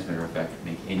neurotransmitter effect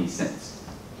make any sense.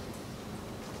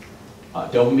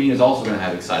 Dopamine is also going to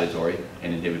have excitatory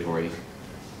and inhibitory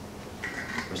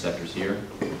receptors here,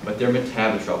 but they're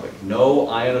metabotropic. No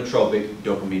ionotropic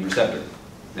dopamine receptor.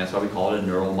 And that's why we call it a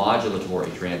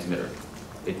neuromodulatory transmitter.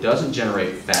 It doesn't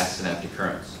generate fast synaptic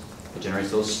currents. It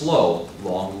generates those slow,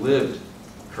 long-lived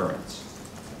currents.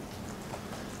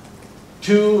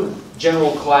 Two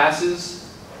general classes.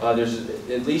 There's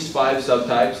at least 5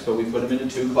 subtypes, but we put them into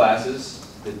 2 classes.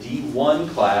 The D1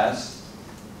 class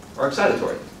are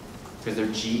excitatory because they're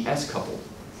GS coupled.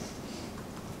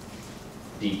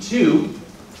 D2,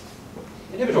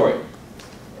 inhibitory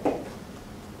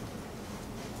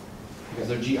because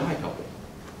they're GI coupled.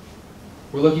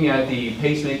 We're looking at the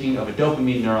pacemaking of a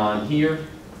dopamine neuron here.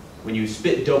 When you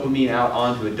spit dopamine out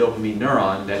onto a dopamine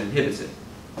neuron, that inhibits it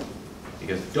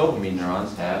because dopamine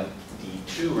neurons have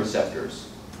D2 receptors.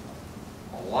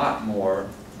 A lot more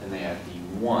than they have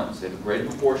D1s. They have a greater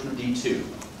proportion of D2.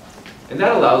 And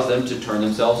that allows them to turn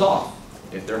themselves off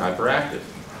if they're hyperactive.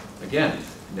 Again,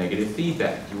 negative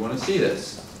feedback. You want to see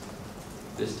this.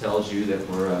 This tells you that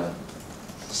we're a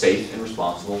safe and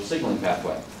responsible signaling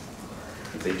pathway.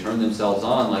 If they turn themselves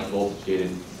on, like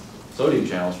voltage-gated sodium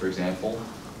channels, for example,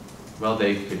 well,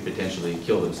 they could potentially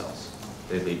kill themselves.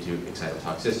 They lead to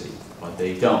excitotoxicity, but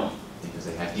they don't because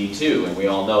they have D2, and we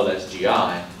all know that's GI.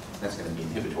 That's going to be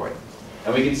inhibitory.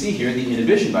 And we can see here the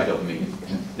inhibition by dopamine.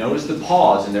 Notice the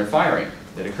pause in their firing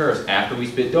that occurs after we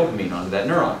spit dopamine onto that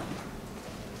neuron.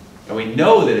 And we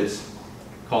know that it's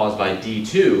caused by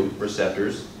D2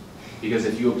 receptors because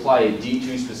if you apply a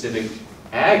D2 specific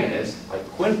agonist, like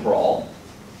quinprol,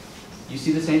 you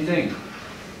see the same thing.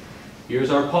 Here's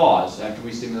our pause after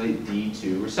we stimulate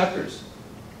D2 receptors.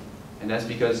 And that's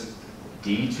because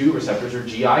D2 receptors are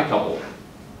GI coupled.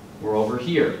 We're over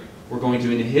here. We're going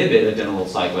to inhibit adenylyl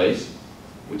cyclase,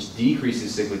 which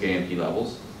decreases cyclic AMP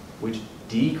levels, which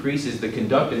decreases the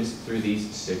conductance through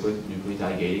these cyclic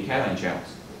nucleotide-gated cation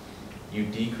channels. You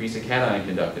decrease a cation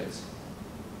conductance.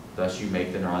 Thus, you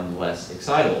make the neuron less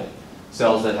excitable.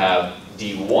 Cells that have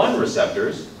D1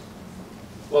 receptors,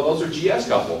 well, those are GS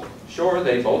coupled. Sure,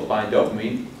 they both bind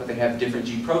dopamine, but they have different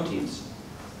G proteins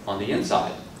on the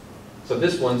inside. So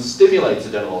this one stimulates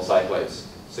adenylyl cyclase.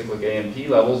 Cyclic AMP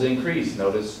levels increase.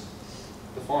 Notice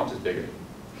the font is bigger.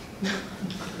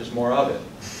 There's more of it.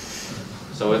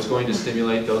 So it's going to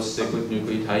stimulate those cyclic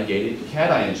nucleotide-gated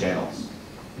cation channels.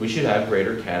 We should have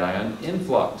greater cation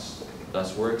influx.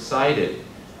 Thus, we're excited.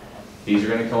 These are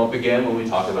going to come up again when we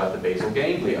talk about the basal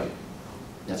ganglia.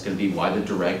 That's going to be why the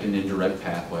direct and indirect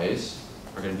pathways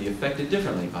are going to be affected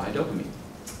differently by dopamine.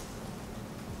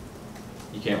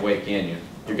 You can't wait, can you?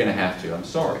 You're going to have to. I'm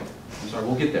sorry.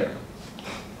 We'll get there.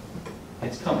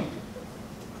 It's coming.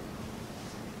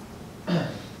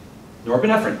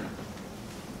 Norepinephrine.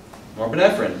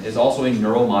 Norepinephrine is also a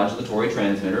neuromodulatory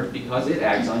transmitter because it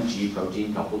acts on G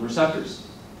protein coupled receptors.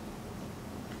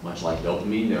 Much like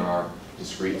dopamine, there are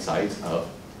discrete sites of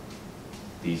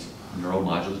these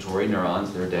neuromodulatory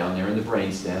neurons. They're down there in the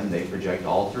brainstem. They project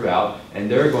all throughout, and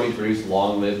they're going to produce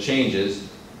long-lived changes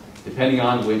depending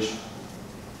on which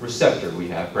receptor we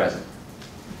have present.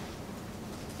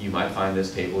 You might find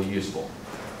this table useful,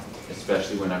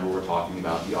 especially whenever we're talking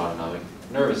about the autonomic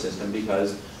nervous system,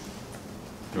 because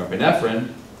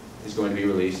norepinephrine is going to be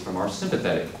released from our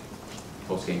sympathetic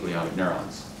postganglionic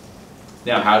neurons.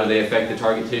 Now, how do they affect the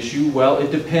target tissue? Well,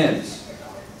 it depends.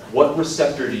 What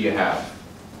receptor do you have?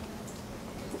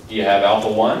 Do you have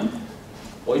alpha-1?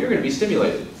 Well, you're going to be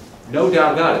stimulated. No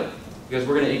doubt about it, because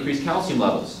we're going to increase calcium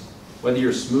levels. Whether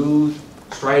you're smooth,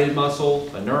 striated muscle,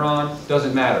 a neuron,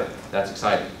 doesn't matter. That's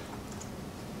exciting.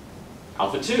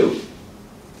 Alpha-2.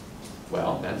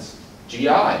 Well, that's GI.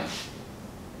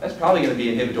 That's probably going to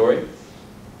be inhibitory.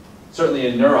 Certainly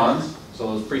in neurons,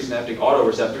 so those presynaptic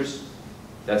autoreceptors,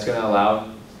 that's going to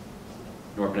allow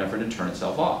norepinephrine to turn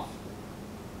itself off.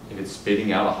 If it's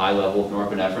spitting out a high level of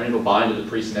norepinephrine, it'll bind to the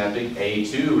presynaptic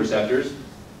A2 receptors,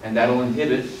 and that'll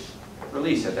inhibit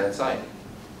release at that site.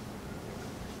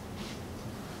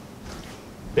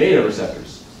 Beta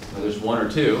receptors, whether there's one or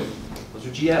two, those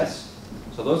are GS.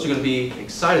 So those are going to be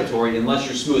excitatory unless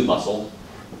you're smooth muscle.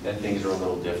 Then things are a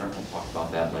little different. We'll talk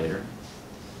about that later.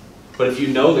 But if you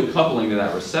know the coupling to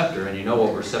that receptor and you know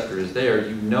what receptor is there,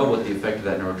 you know what the effect of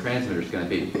that neurotransmitter is going to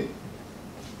be.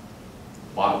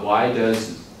 Why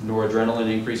does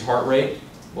noradrenaline increase heart rate?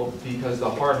 Well, because the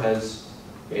heart has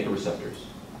beta receptors.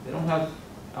 They don't have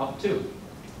alpha-2.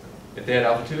 If they had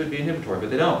alpha-2, it'd be inhibitory,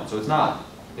 but they don't, so it's not.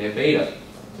 They have beta,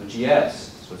 so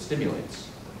GS, so it stimulates.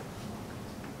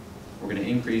 We're going to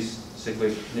increase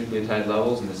cyclic nucleotide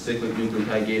levels, and the cyclic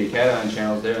nucleotide-gated cation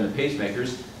channels there in the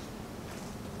pacemakers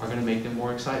are going to make them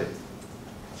more excited.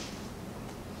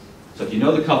 So if you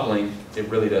know the coupling, it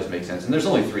really does make sense. And there's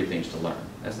only 3 things to learn.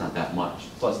 That's not that much.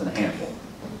 It's less than a handful.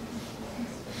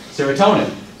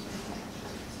 Serotonin.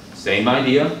 Same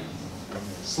idea.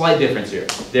 Slight difference here.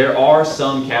 There are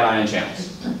some cation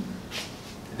channels.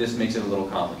 This makes it a little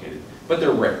complicated. But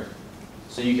they're rare.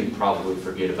 So you can probably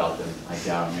forget about them. I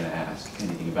doubt I'm going to ask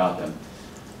anything about them.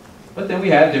 But then we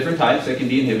have different types that can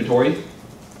be inhibitory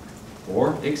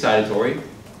or excitatory,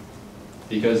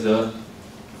 because the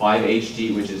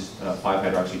 5-HT, which is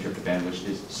 5-hydroxytryptophan, which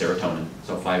is serotonin.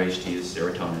 So 5-HT is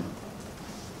serotonin.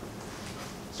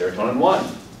 Serotonin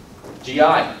 1,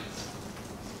 GI,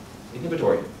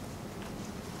 inhibitory.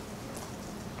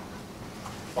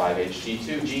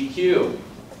 5-HT2, GQ,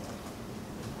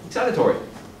 excitatory,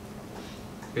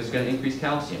 because it's going to increase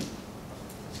calcium.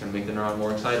 It's going to make the neuron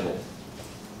more excitable.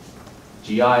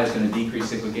 GI is going to decrease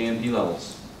cyclic AMP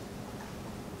levels.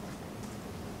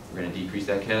 We're going to decrease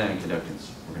that cation conductance.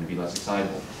 We're going to be less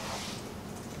excitable.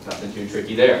 Nothing too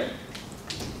tricky there.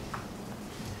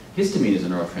 Histamine is a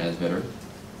neurotransmitter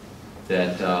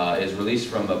that is released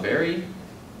from a very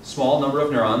small number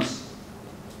of neurons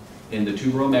in the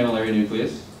tuberomammillary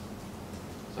nucleus,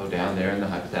 so down there in the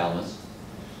hypothalamus.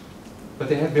 But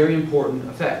they have very important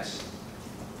effects.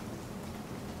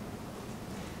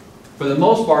 For the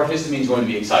most part, histamine is going to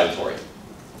be excitatory,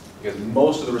 because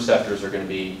most of the receptors are going to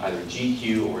be either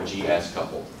GQ or GS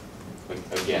coupled. But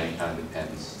again, it kind of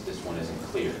depends. This one isn't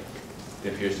clear.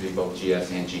 It appears to be both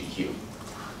GS and GQ.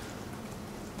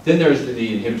 Then there's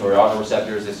the inhibitory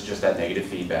autoreceptors. This is just that negative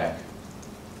feedback.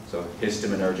 So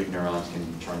histaminergic neurons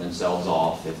can turn themselves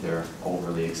off if they're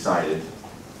overly excited.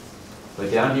 But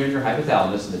down here in your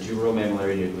hypothalamus, in the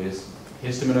tuberomammillary nucleus,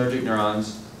 histaminergic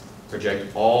neurons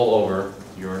project all over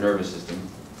your nervous system,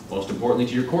 most importantly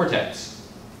to your cortex,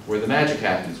 where the magic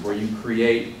happens, where you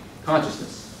create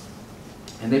consciousness.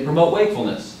 And they promote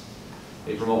wakefulness.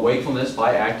 They promote wakefulness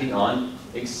by acting on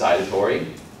excitatory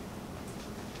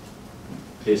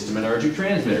histaminergic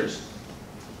transmitters.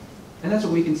 And that's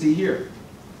what we can see here.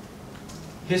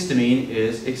 Histamine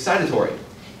is excitatory,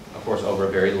 of course, over a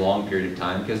very long period of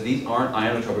time, because these aren't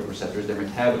ionotropic receptors, they're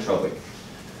metabotropic.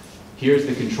 Here's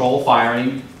the control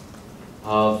firing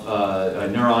of a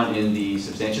neuron in the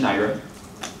substantia nigra.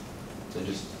 So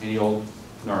just any old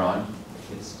neuron.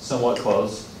 It's somewhat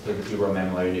close to the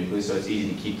tuberomammillary nucleus, so it's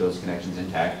easy to keep those connections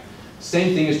intact.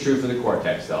 Same thing is true for the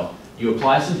cortex, though. You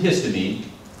apply some histamine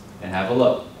and have a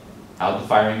look. How did the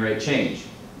firing rate change?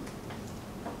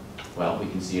 Well, we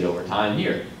can see it over time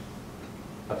here.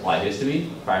 Apply histamine,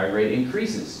 firing rate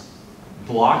increases.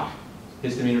 Block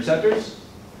histamine receptors,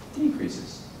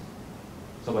 decreases.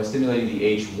 So by stimulating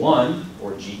the H1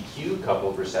 or GQ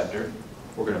coupled receptor,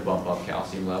 we're going to bump up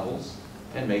calcium levels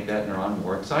and make that neuron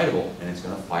more excitable, and it's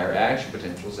going to fire action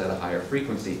potentials at a higher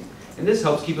frequency. And this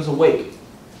helps keep us awake,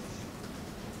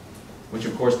 which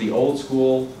of course the old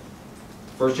school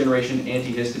first generation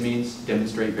antihistamines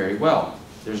demonstrate very well.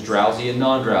 There's drowsy and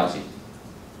non-drowsy.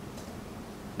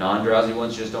 Non-drowsy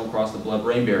ones just don't cross the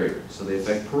blood-brain barrier, so they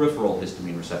affect peripheral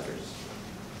histamine receptors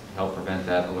to help prevent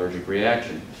that allergic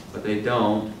reaction. But they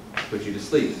don't put you to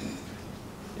sleep.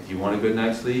 If you want a good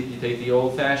night's sleep, you take the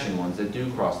old-fashioned ones that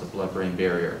do cross the blood-brain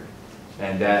barrier.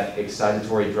 And that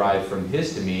excitatory drive from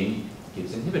histamine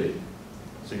gets inhibited.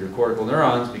 So your cortical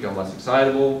neurons become less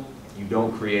excitable, you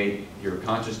don't create your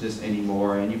consciousness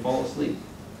anymore, and you fall asleep.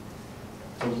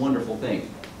 It's a wonderful thing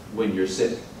when you're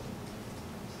sick.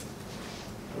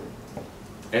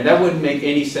 And that wouldn't make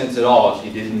any sense at all if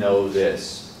you didn't know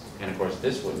this. And of course,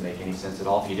 this wouldn't make any sense at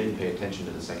all if you didn't pay attention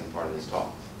to the second part of this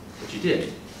talk. But you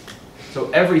did.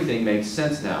 So everything makes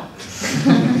sense now.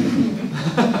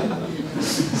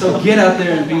 So get out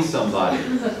there and be somebody.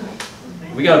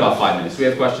 We got about 5 minutes. Do we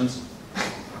have questions?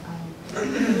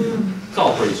 It's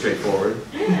all pretty straightforward.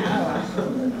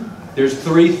 There's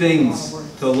 3 things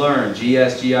to learn: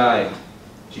 GS, GI,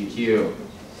 GQ.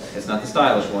 It's not the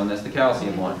stylish one, that's the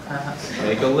calcium one.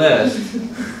 Make a list.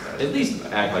 At least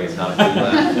act like it's not a big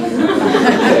list.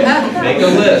 Make a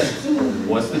list.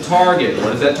 What's the target?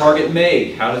 What does that target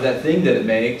make? How does that thing that it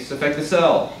makes affect the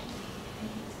cell?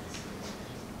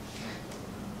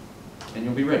 And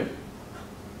you'll be ready.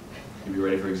 You'll be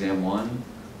ready for exam 1,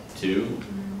 2,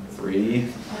 3,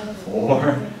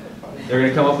 4. They're going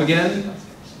to come up again?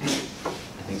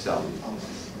 I think so.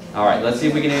 All right, let's see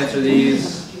if we can answer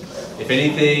these. If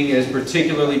anything is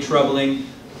particularly troubling,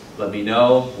 let me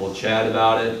know. We'll chat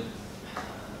about it.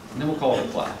 And then we'll call it a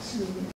class.